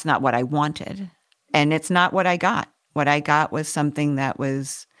 but that's not what I wanted. And it's not what I got. What I got was something that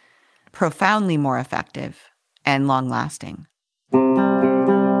was profoundly more effective and long-lasting.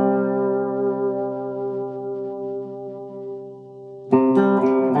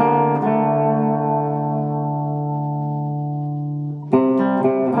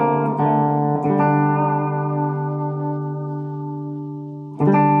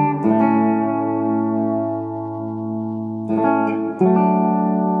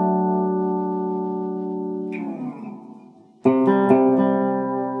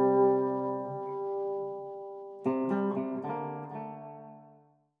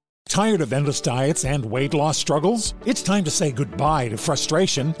 Tired of endless diets and weight loss struggles? It's time to say goodbye to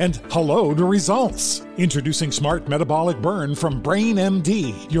frustration and hello to results. Introducing Smart Metabolic Burn from Brain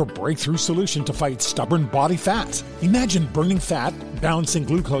MD, your breakthrough solution to fight stubborn body fat. Imagine burning fat, balancing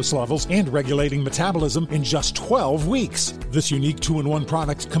glucose levels, and regulating metabolism in just 12 weeks. This unique 2-in-1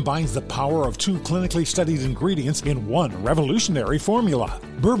 product combines the power of 2 clinically studied ingredients in one revolutionary formula.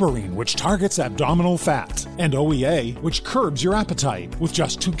 Berberine, which targets abdominal fat, and OEA, which curbs your appetite. With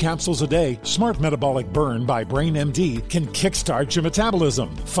just 2 capsules a day, Smart Metabolic Burn by Brain MD can kickstart your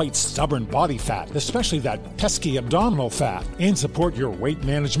metabolism, fight stubborn body fat, especially that pesky abdominal fat, and support your weight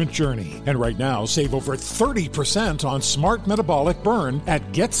management journey. And right now, save over 30% on Smart Metabolic Burn at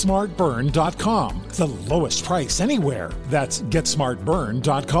GetSmartBurn.com. The lowest price anywhere. That's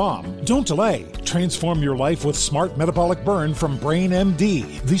GetSmartBurn.com. Don't delay. Transform your life with Smart Metabolic Burn from Brain MD.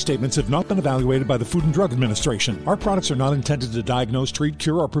 These statements have not been evaluated by the Food and Drug Administration. Our products are not intended to diagnose, treat,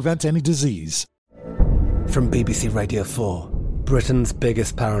 cure, or prevent any disease. From BBC Radio 4, Britain's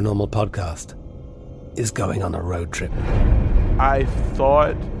biggest paranormal podcast is going on a road trip. I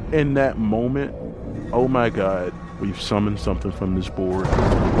thought in that moment, oh my God, we've summoned something from this board.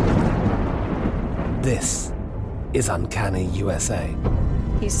 This is Uncanny USA.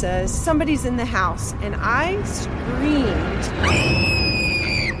 He says, somebody's in the house, and I screamed.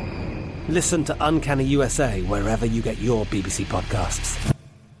 Listen to Uncanny USA wherever you get your BBC podcasts,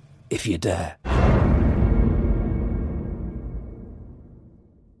 if you dare.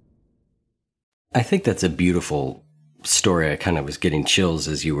 I think that's a beautiful story. I kind of was getting chills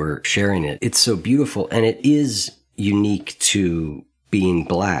as you were sharing it. It's so beautiful, and it is unique to being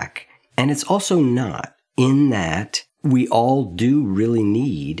Black. And it's also not, in that we all do really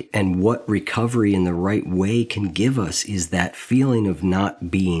need, and what recovery in the right way can give us is that feeling of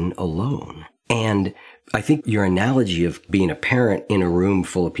not being alone. And I think your analogy of being a parent in a room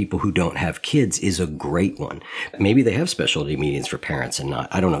full of people who don't have kids is a great one. Maybe they have specialty meetings for parents and not.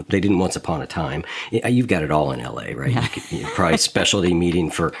 I don't know. They didn't once upon a time. You've got it all in LA, right? Yeah. You could probably specialty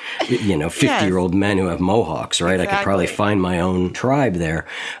meeting for, 50-year-old men who have mohawks, right? Exactly. I could probably find my own tribe there.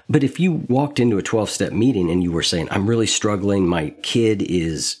 But if you walked into a 12-step meeting and you were saying, I'm really struggling, my kid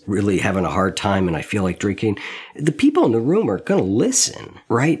is really having a hard time and I feel like drinking, the people in the room are going to listen,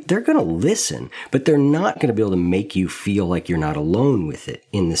 right? They're going to listen, but they're not going to be able to make you feel like you're not alone with it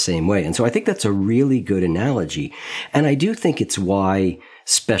in the same way. And so I think that's a really good analogy. And I do think it's why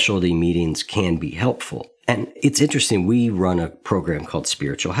specialty meetings can be helpful. And it's interesting. We run a program called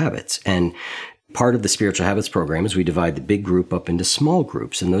Spiritual Habits. And part of the Spiritual Habits program is we divide the big group up into small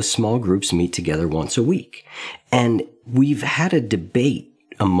groups. And those small groups meet together once a week. And we've had a debate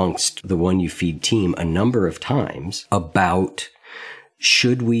amongst the One You Feed team a number of times about,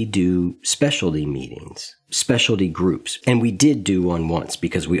 should we do specialty meetings, specialty groups? And we did do one once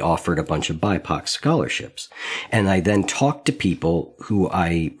because we offered a bunch of BIPOC scholarships. And I then talked to people who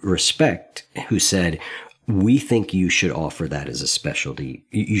I respect who said, We think you should offer that as a specialty.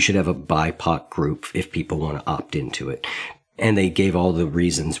 You should have a BIPOC group if people want to opt into it. And they gave all the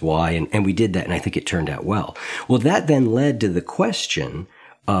reasons why, and we did that, and I think it turned out well. Well, that then led to the question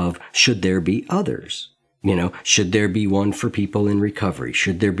of, should there be others? Should there be one for people in recovery?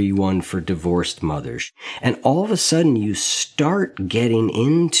 Should there be one for divorced mothers? And all of a sudden you start getting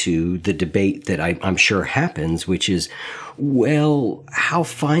into the debate that I'm sure happens, which is, well, how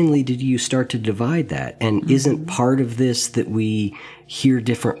finely did you start to divide that? And isn't part of this that we hear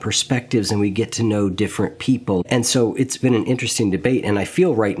different perspectives and we get to know different people? And so it's been an interesting debate. And I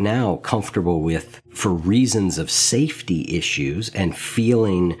feel right now comfortable with, for reasons of safety issues and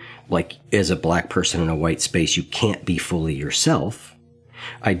feeling like as a Black person in a white space, you can't be fully yourself.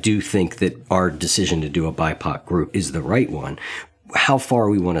 I do think that our decision to do a BIPOC group is the right one. How far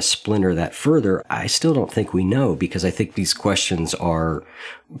we want to splinter that further, I still don't think we know, because I think these questions are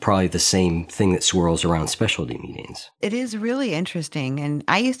probably the same thing that swirls around specialty meetings. It is really interesting. And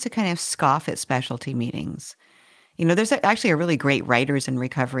I used to kind of scoff at specialty meetings. There's actually a really great writers in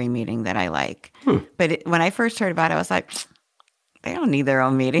recovery meeting that I like. But when I first heard about it, I was like, they don't need their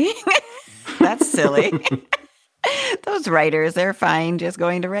own meeting. That's silly. Those writers, they're fine just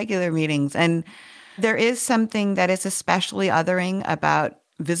going to regular meetings. And there is something that is especially othering about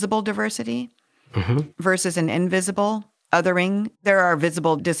visible diversity versus an invisible othering. There are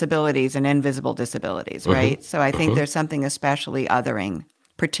visible disabilities and invisible disabilities, right? So I think there's something especially othering,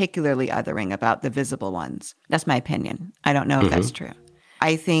 particularly othering about the visible ones. That's my opinion. I don't know if that's true.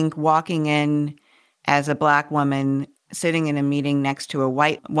 I think walking in as a Black woman, sitting in a meeting next to a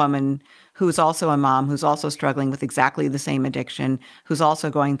white woman who's also a mom, who's also struggling with exactly the same addiction, who's also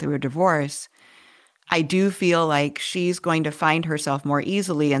going through a divorce, I do feel like she's going to find herself more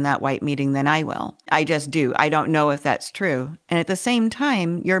easily in that white meeting than I will. I just do. I don't know if that's true. And at the same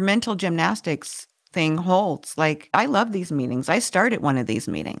time, your mental gymnastics thing holds. Like, I love these meetings. I started one of these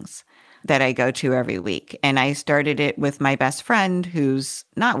meetings that I go to every week. And I started it with my best friend who's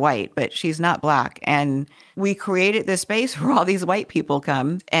not white, but she's not Black. And we created this space where all these white people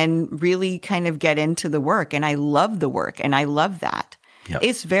come and really kind of get into the work. And I love the work. And I love that. Yep.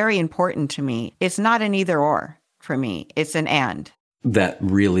 It's very important to me. It's not an either or for me. It's an and. That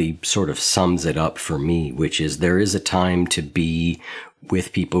really sort of sums it up for me, which is there is a time to be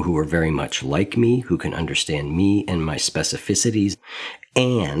with people who are very much like me, who can understand me and my specificities.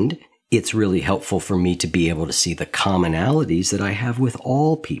 And it's really helpful for me to be able to see the commonalities that I have with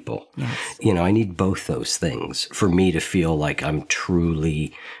all people. Yes. I need both those things for me to feel like I'm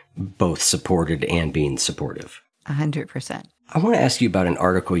truly both supported and being supportive. 100%. I want to ask you about an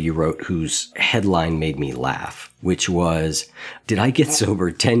article you wrote whose headline made me laugh, which was, "Did I get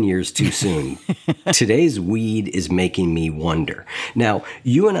sober 10 years too soon? Today's weed is making me wonder." Now,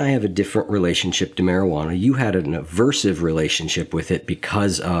 you and I have a different relationship to marijuana. You had an aversive relationship with it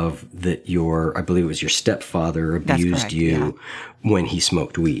because of that I believe it was your stepfather abused you when he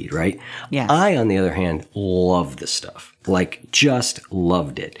smoked weed, right? Yes. I, on the other hand, love the stuff. Like, just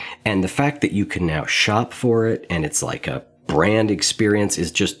loved it. And the fact that you can now shop for it and it's like a brand experience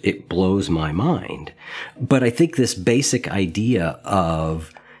is just, it blows my mind. But I think this basic idea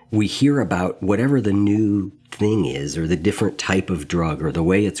of, we hear about whatever the new thing is, or the different type of drug, or the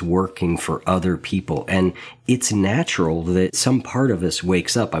way it's working for other people. And it's natural that some part of us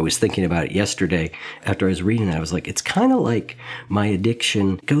wakes up. I was thinking about it yesterday after I was reading that. I was like, it's kind of like my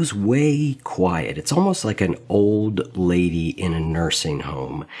addiction goes way quiet. It's almost like an old lady in a nursing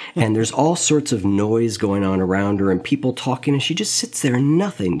home. And there's all sorts of noise going on around her and people talking, and she just sits there and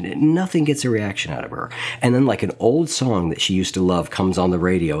nothing gets a reaction out of her. And then like an old song that she used to love comes on the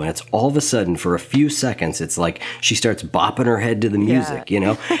radio, and it's all of a sudden for a few seconds, it's like she starts bopping her head to the music,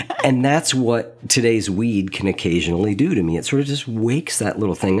 And that's what today's weed can occasionally do to me. It sort of just wakes that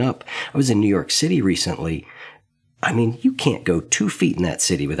little thing up. I was in New York City recently. I mean, you can't go 2 feet in that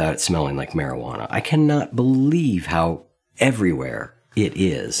city without it smelling like marijuana. I cannot believe how everywhere it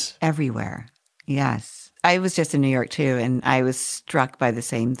is. Everywhere. Yes. I was just in New York too, and I was struck by the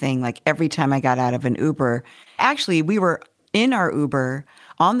same thing. Like every time I got out of an Uber, actually, we were in our Uber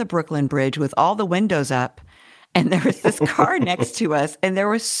on the Brooklyn Bridge with all the windows up, and there was this car next to us, and there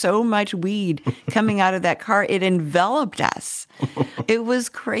was so much weed coming out of that car. It enveloped us. It was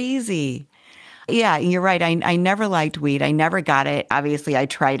crazy. Yeah, you're right. I never liked weed. I never got it. Obviously, I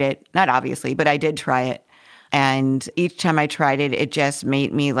tried it. Not obviously, but I did try it. And each time I tried it, it just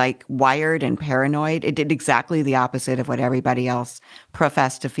made me like wired and paranoid. It did exactly the opposite of what everybody else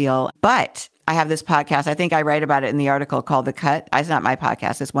professed to feel. But I have this podcast. I think I write about it in the article called The Cut. It's not my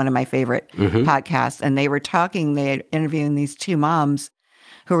podcast. It's one of my favorite podcasts. And they were interviewing these two moms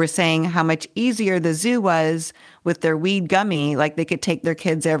who were saying how much easier the zoo was with their weed gummy. Like they could take their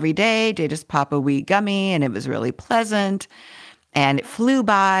kids every day to just pop a weed gummy, and it was really pleasant. And it flew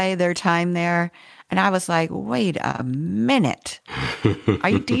by their time there. And I was like, wait a minute.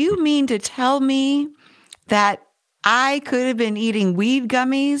 Do you mean to tell me that I could have been eating weed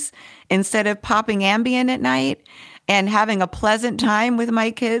gummies instead of popping Ambien at night and having a pleasant time with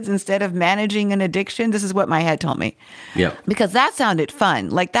my kids instead of managing an addiction? This is what my head told me. Yeah. Because that sounded fun.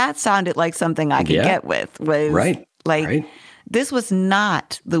 Like that sounded like something I could get with. This was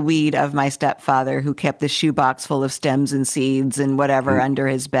not the weed of my stepfather who kept the shoebox full of stems and seeds and whatever under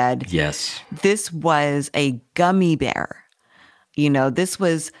his bed. Yes. This was a gummy bear. This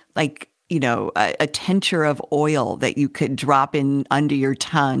was like, a tincture of oil that you could drop in under your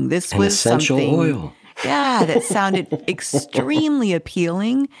tongue. This was essential something, oil. Yeah, that sounded extremely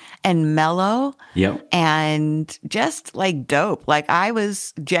appealing and mellow. Yep. And just like dope. Like I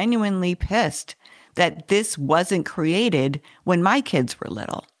was genuinely pissed that this wasn't created when my kids were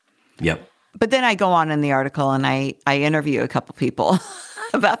little. Yep. But then I go on in the article and I interview a couple people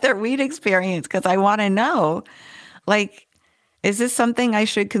about their weed experience because I want to know, like, is this something I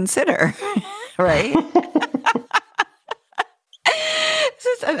should consider? Right?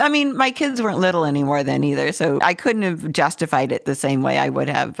 My kids weren't little anymore then either, so I couldn't have justified it the same way I would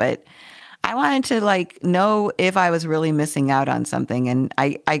have. But I wanted to know if I was really missing out on something. And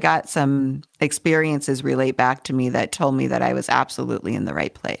I got some experiences relate back to me that told me that I was absolutely in the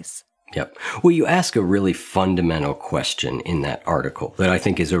right place. Yep. Well, you ask a really fundamental question in that article that I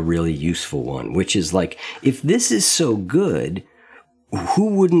think is a really useful one, which is if this is so good, who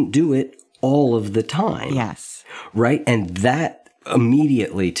wouldn't do it all of the time? Yes. Right? And that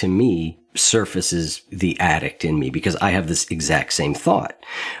immediately to me surfaces the addict in me because I have this exact same thought.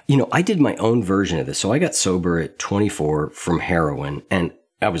 I did my own version of this. So I got sober at 24 from heroin, and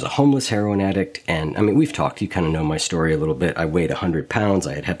I was a homeless heroin addict. And we've talked, you kind of know my story a little bit. I weighed 100 pounds.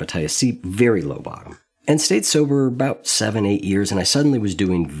 I had hepatitis C, very low bottom, and stayed sober about 7-8 years. And I suddenly was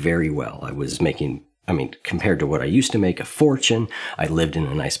doing very well. I was making, compared to what I used to make, a fortune. I lived in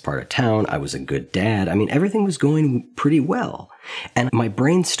a nice part of town. I was a good dad. Everything was going pretty well. And my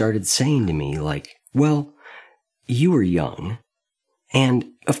brain started saying to me well, you were young. And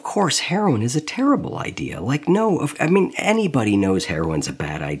of course, heroin is a terrible idea. Anybody knows heroin's a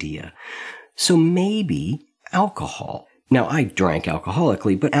bad idea. So maybe alcohol. Now, I drank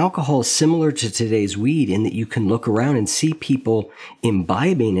alcoholically, but alcohol is similar to today's weed in that you can look around and see people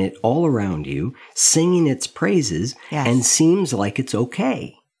imbibing it all around you, singing its praises, yes, and seems like it's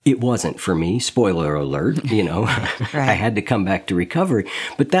okay. It wasn't for me. Spoiler alert, Right. I had to come back to recovery.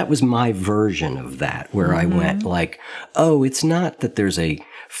 But that was my version of that, where I went oh, it's not that there's a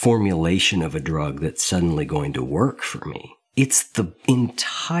formulation of a drug that's suddenly going to work for me. It's the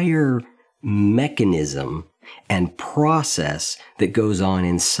entire mechanism and process that goes on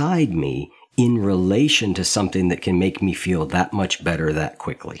inside me in relation to something that can make me feel that much better that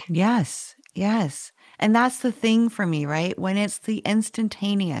quickly. Yes, yes. And that's the thing for me, right? When it's the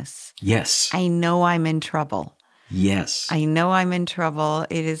instantaneous. Yes. I know I'm in trouble. Yes. I know I'm in trouble.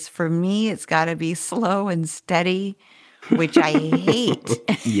 It is, for me, it's got to be slow and steady, which I hate.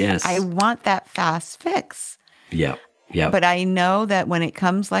 Yes. I want that fast fix. Yep. Yep. But I know that when it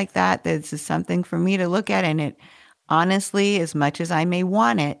comes like that, this is something for me to look at. And it, honestly, as much as I may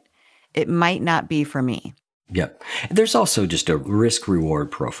want it, it might not be for me. Yep. There's also just a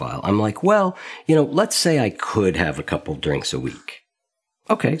risk-reward profile. I'm well, let's say I could have a couple drinks a week.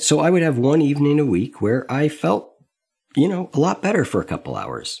 Okay, so I would have one evening a week where I felt, a lot better for a couple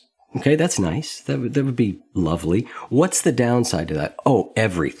hours. Okay, that's nice. That would be lovely. What's the downside to that? Oh,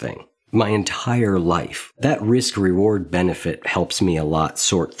 everything. My entire life. That risk-reward benefit helps me a lot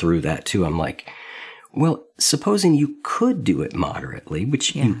sort through that too. I'm well, supposing you could do it moderately,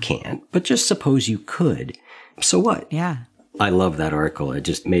 which you can't, but just suppose you could. So what? Yeah. I love that article. It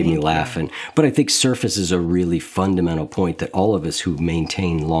just made me laugh. But I think surfaces a really fundamental point that all of us who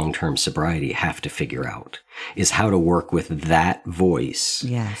maintain long-term sobriety have to figure out, is how to work with that voice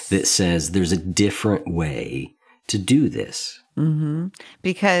that says there's a different way to do this. Mm-hmm.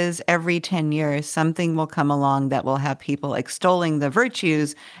 Because every 10 years, something will come along that will have people extolling the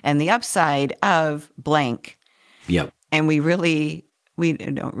virtues and the upside of blank. Yep. And we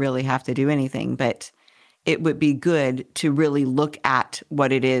don't really have to do anything, but it would be good to really look at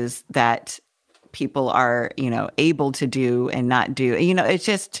what it is that people are, able to do and not do. It's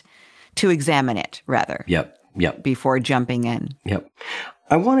just to examine it rather. Yep. Before jumping in. Yep.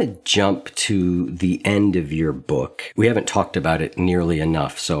 I want to jump to the end of your book. We haven't talked about it nearly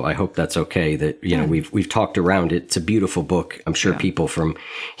enough, so I hope that's okay that, we've talked around it. It's a beautiful book. I'm sure people from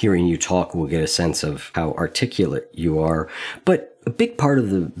hearing you talk will get a sense of how articulate you are. But a big part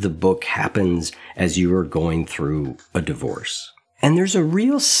of the book happens as you are going through a divorce. And there's a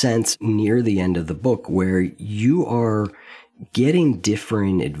real sense near the end of the book where you are getting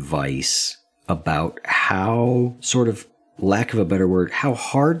differing advice about how, sort of, lack of a better word, how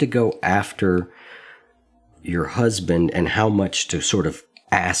hard to go after your husband and how much to sort of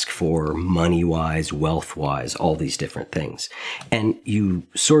ask for money-wise, wealth-wise, all these different things. And you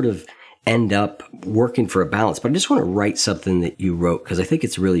sort of end up working for a balance. But I just want to write something that you wrote because I think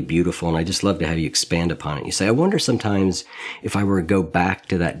it's really beautiful and I just love to have you expand upon it. You say, I wonder sometimes if I were to go back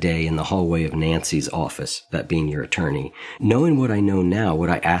to that day in the hallway of Nancy's office, that being your attorney, knowing what I know now,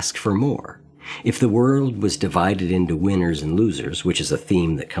 would I ask for more? If the world was divided into winners and losers, which is a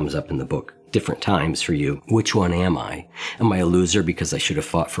theme that comes up in the book different times for you, which one am I? Am I a loser because I should have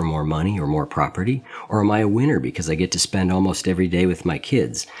fought for more money or more property? Or am I a winner because I get to spend almost every day with my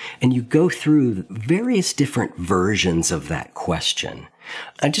kids? And you go through various different versions of that question.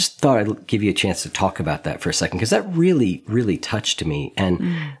 I just thought I'd give you a chance to talk about that for a second, because that really, really touched me.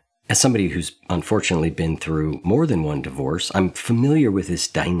 And as somebody who's unfortunately been through more than one divorce, I'm familiar with this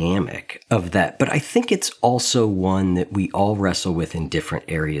dynamic of that. But I think it's also one that we all wrestle with in different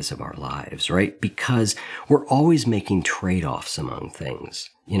areas of our lives, right? Because we're always making trade-offs among things.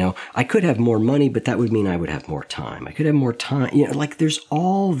 I could have more money, but that would mean I would have more time. I could have more time. There's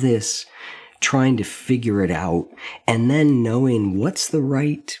all this trying to figure it out and then knowing what's the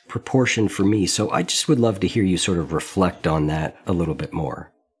right proportion for me. So I just would love to hear you sort of reflect on that a little bit more.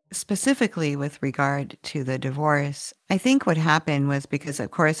 Specifically with regard to the divorce, I think what happened was because, of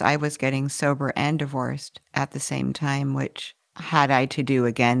course, I was getting sober and divorced at the same time, which had I to do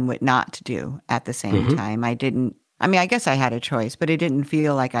again, what not to do at the same time. I guess I had a choice, but it didn't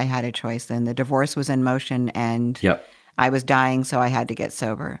feel like I had a choice then. The divorce was in motion and I was dying, so I had to get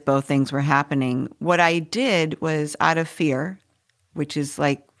sober. Both things were happening. What I did was out of fear, which is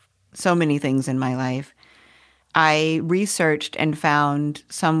like so many things in my life, I researched and found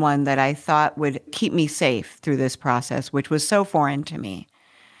someone that I thought would keep me safe through this process, which was so foreign to me.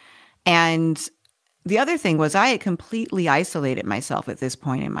 And the other thing was I had completely isolated myself at this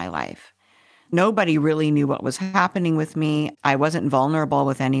point in my life. Nobody really knew what was happening with me. I wasn't vulnerable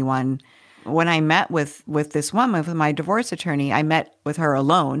with anyone. When I met with this woman, with my divorce attorney, I met with her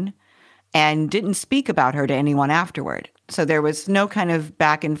alone and didn't speak about her to anyone afterward. So there was no kind of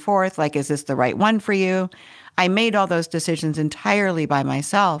back and forth, like, is this the right one for you? I made all those decisions entirely by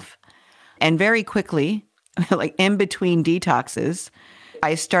myself. And very quickly, like in between detoxes,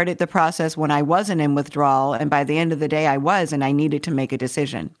 I started the process when I wasn't in withdrawal. And by the end of the day, I was, and I needed to make a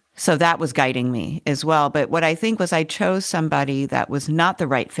decision. So that was guiding me as well. But what I think was I chose somebody that was not the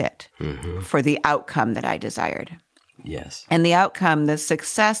right fit for the outcome that I desired. Yes. And the outcome, the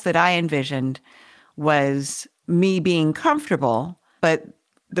success that I envisioned was me being comfortable, but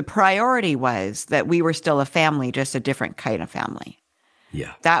the priority was that we were still a family, just a different kind of family.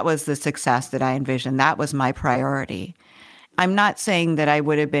 Yeah. That was the success that I envisioned. That was my priority. I'm not saying that I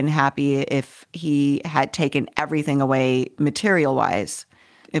would have been happy if he had taken everything away material-wise,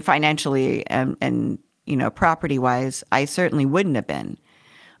 financially, and property-wise. I certainly wouldn't have been.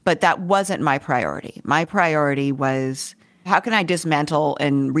 But that wasn't my priority. My priority was, how can I dismantle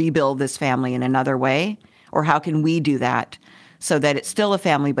and rebuild this family in another way? Or how can we do that so that it's still a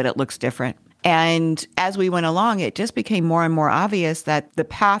family, but it looks different? And as we went along, it just became more and more obvious that the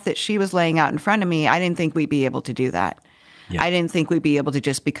path that she was laying out in front of me, I didn't think we'd be able to do that. Yeah. I didn't think we'd be able to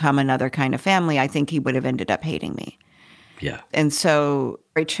just become another kind of family. I think he would have ended up hating me. Yeah. And so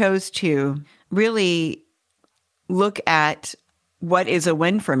I chose to really look at what is a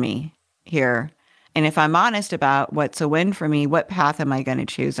win for me here. And if I'm honest about what's a win for me, what path am I going to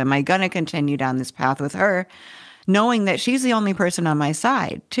choose? Am I going to continue down this path with her, knowing that she's the only person on my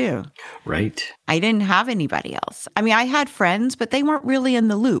side, too? Right. I didn't have anybody else. I mean, I had friends, but they weren't really in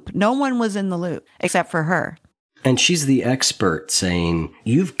the loop. No one was in the loop except for her. And she's the expert saying,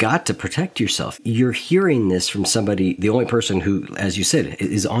 you've got to protect yourself. You're hearing this from somebody, the only person who, as you said,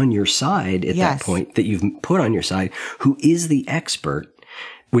 is on your side at that point, that you've put on your side, who is the expert,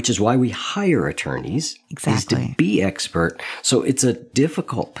 which is why we hire attorneys, is to be expert. So it's a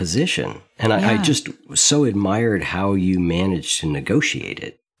difficult position. And I just so admired how you managed to negotiate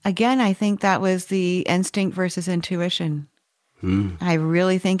it. Again, I think that was the instinct versus intuition. I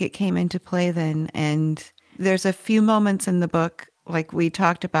really think it came into play then. And there's a few moments in the book, like we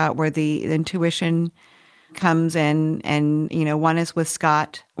talked about, where the intuition comes in, and, one is with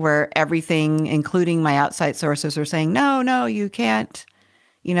Scott, where everything, including my outside sources, are saying, no, you can't.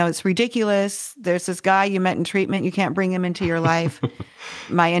 It's ridiculous. There's this guy you met in treatment. You can't bring him into your life.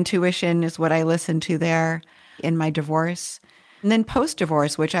 My intuition is what I listen to there in my divorce. And then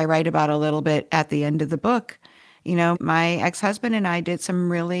post-divorce, which I write about a little bit at the end of the book, my ex-husband and I did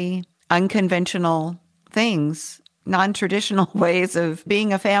some really unconventional things, non-traditional ways of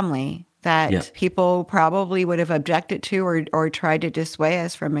being a family that people probably would have objected to or tried to dissuade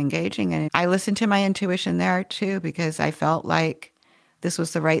us from engaging. And I listened to my intuition there too, because I felt like this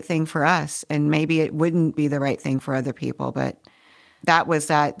was the right thing for us. And maybe it wouldn't be the right thing for other people, but that was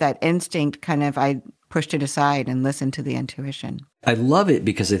that instinct kind of, I pushed it aside and listened to the intuition. I love it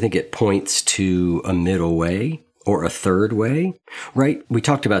because I think it points to a middle way or a third way, right? We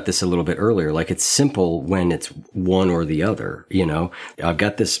talked about this a little bit earlier. Like, it's simple when it's one or the other, I've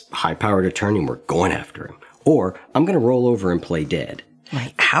got this high-powered attorney and we're going after him. Or I'm going to roll over and play dead.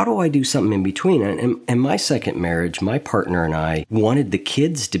 Right. How do I do something in between? And in my second marriage, my partner and I wanted the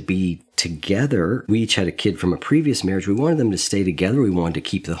kids to be together. We each had a kid from a previous marriage. We wanted them to stay together. We wanted to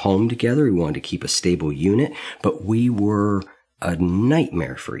keep the home together. We wanted to keep a stable unit. But we were a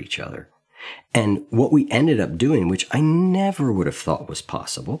nightmare for each other. And what we ended up doing, which I never would have thought was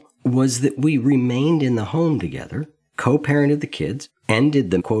possible, was that we remained in the home together, co-parented the kids, ended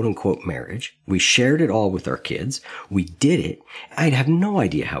the quote-unquote marriage. We shared it all with our kids. We did it. I'd have no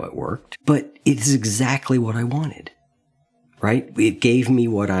idea how it worked, but it's exactly what I wanted, right? It gave me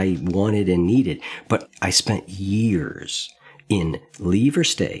what I wanted and needed. But I spent years in leave or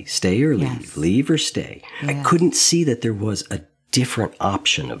stay or leave, leave or stay. I couldn't see that there was a different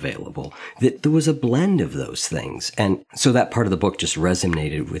option available, that there was a blend of those things. And so that part of the book just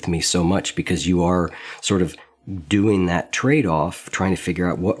resonated with me so much, because you are sort of doing that trade-off, trying to figure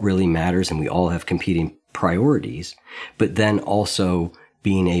out what really matters, and we all have competing priorities, but then also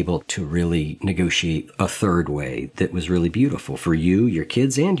being able to really negotiate a third way that was really beautiful for you, your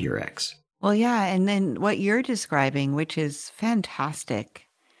kids, and your ex. Well, yeah, and then what you're describing, which is fantastic,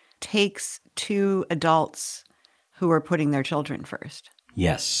 takes two adults who are putting their children first.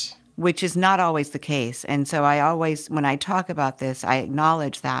 Yes. Which is not always the case. And so I always, when I talk about this, I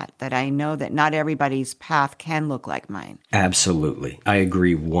acknowledge that I know that not everybody's path can look like mine. Absolutely. I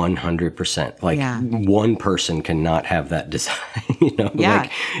agree 100%. Like, one person cannot have that design, Like,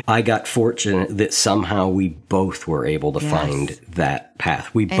 I got fortunate that somehow we both were able to find that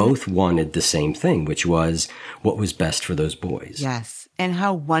path. We both wanted the same thing, which was what was best for those boys. Yes. And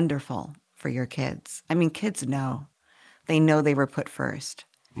how wonderful for your kids. I mean, kids know. They know they were put first.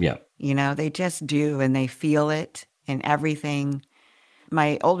 Yeah. They just do, and they feel it in everything.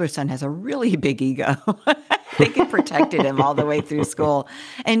 My older son has a really big ego. I think it protected him all the way through school.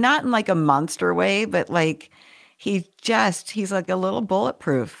 And not in like a monster way, but like he's like a little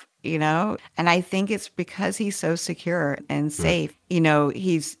bulletproof, And I think it's because he's so secure and safe.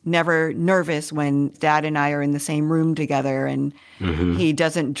 He's never nervous when Dad and I are in the same room together, and he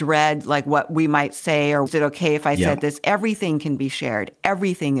doesn't dread like what we might say, or is it okay if I said this? Everything can be shared.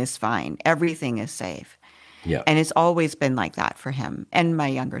 Everything is fine. Everything is safe. Yeah. And it's always been like that for him and my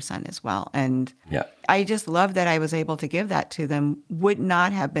younger son as well. And I just love that I was able to give that to them. Would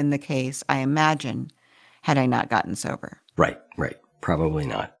not have been the case, I imagine, had I not gotten sober. Right. Probably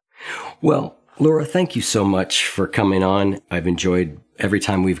not. Well, Laura, thank you so much for coming on. I've enjoyed every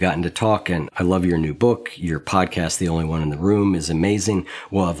time we've gotten to talk, and I love your new book. Your podcast, The Only One in the Room, is amazing.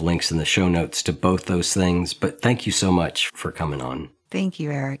 We'll have links in the show notes to both those things, but thank you so much for coming on. Thank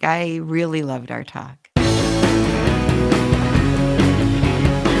you, Eric. I really loved our talk.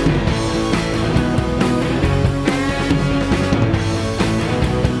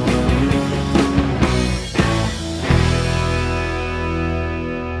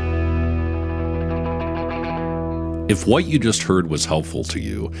 If what you just heard was helpful to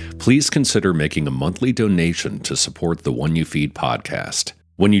you, please consider making a monthly donation to support the One You Feed podcast.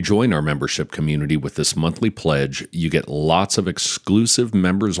 When you join our membership community with this monthly pledge, you get lots of exclusive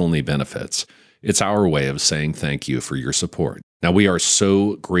members-only benefits. It's our way of saying thank you for your support. Now, we are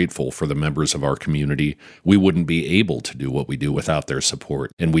so grateful for the members of our community. We wouldn't be able to do what we do without their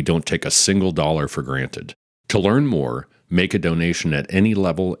support, and we don't take a single dollar for granted. To learn more, make a donation at any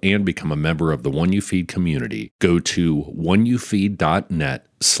level, and become a member of the One You Feed community, go to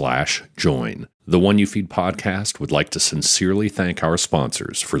oneyoufeed.net/join. The One You Feed podcast would like to sincerely thank our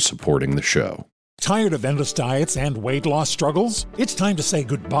sponsors for supporting the show. Tired of endless diets and weight loss struggles? It's time to say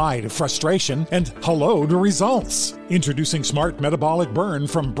goodbye to frustration and hello to results. Introducing Smart Metabolic Burn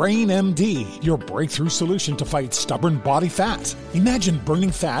from Brain MD, your breakthrough solution to fight stubborn body fat. Imagine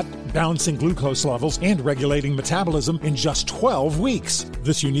burning fat balancing glucose levels and regulating metabolism in just 12 weeks.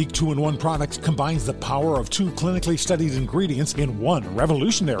 This unique 2-in-1 product combines the power of 2 clinically studied ingredients in one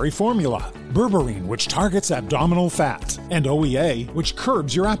revolutionary formula. Berberine, which targets abdominal fat, and OEA, which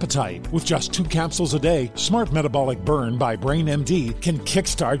curbs your appetite. With just 2 capsules a day, Smart Metabolic Burn by Brain MD can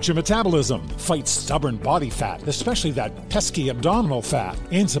kickstart your metabolism, fight stubborn body fat, especially that pesky abdominal fat,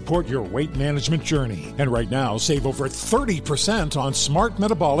 and support your weight management journey. And right now, save over 30% on Smart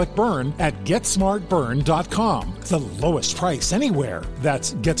Metabolic Burn at GetSmartBurn.com. The lowest price anywhere.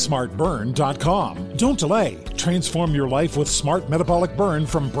 That's GetSmartBurn.com. Don't delay. Transform your life with Smart Metabolic Burn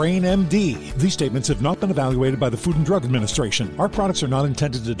from Brain MD. These statements have not been evaluated by the Food and Drug Administration. Our products are not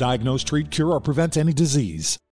intended to diagnose, treat, cure, or prevent any disease.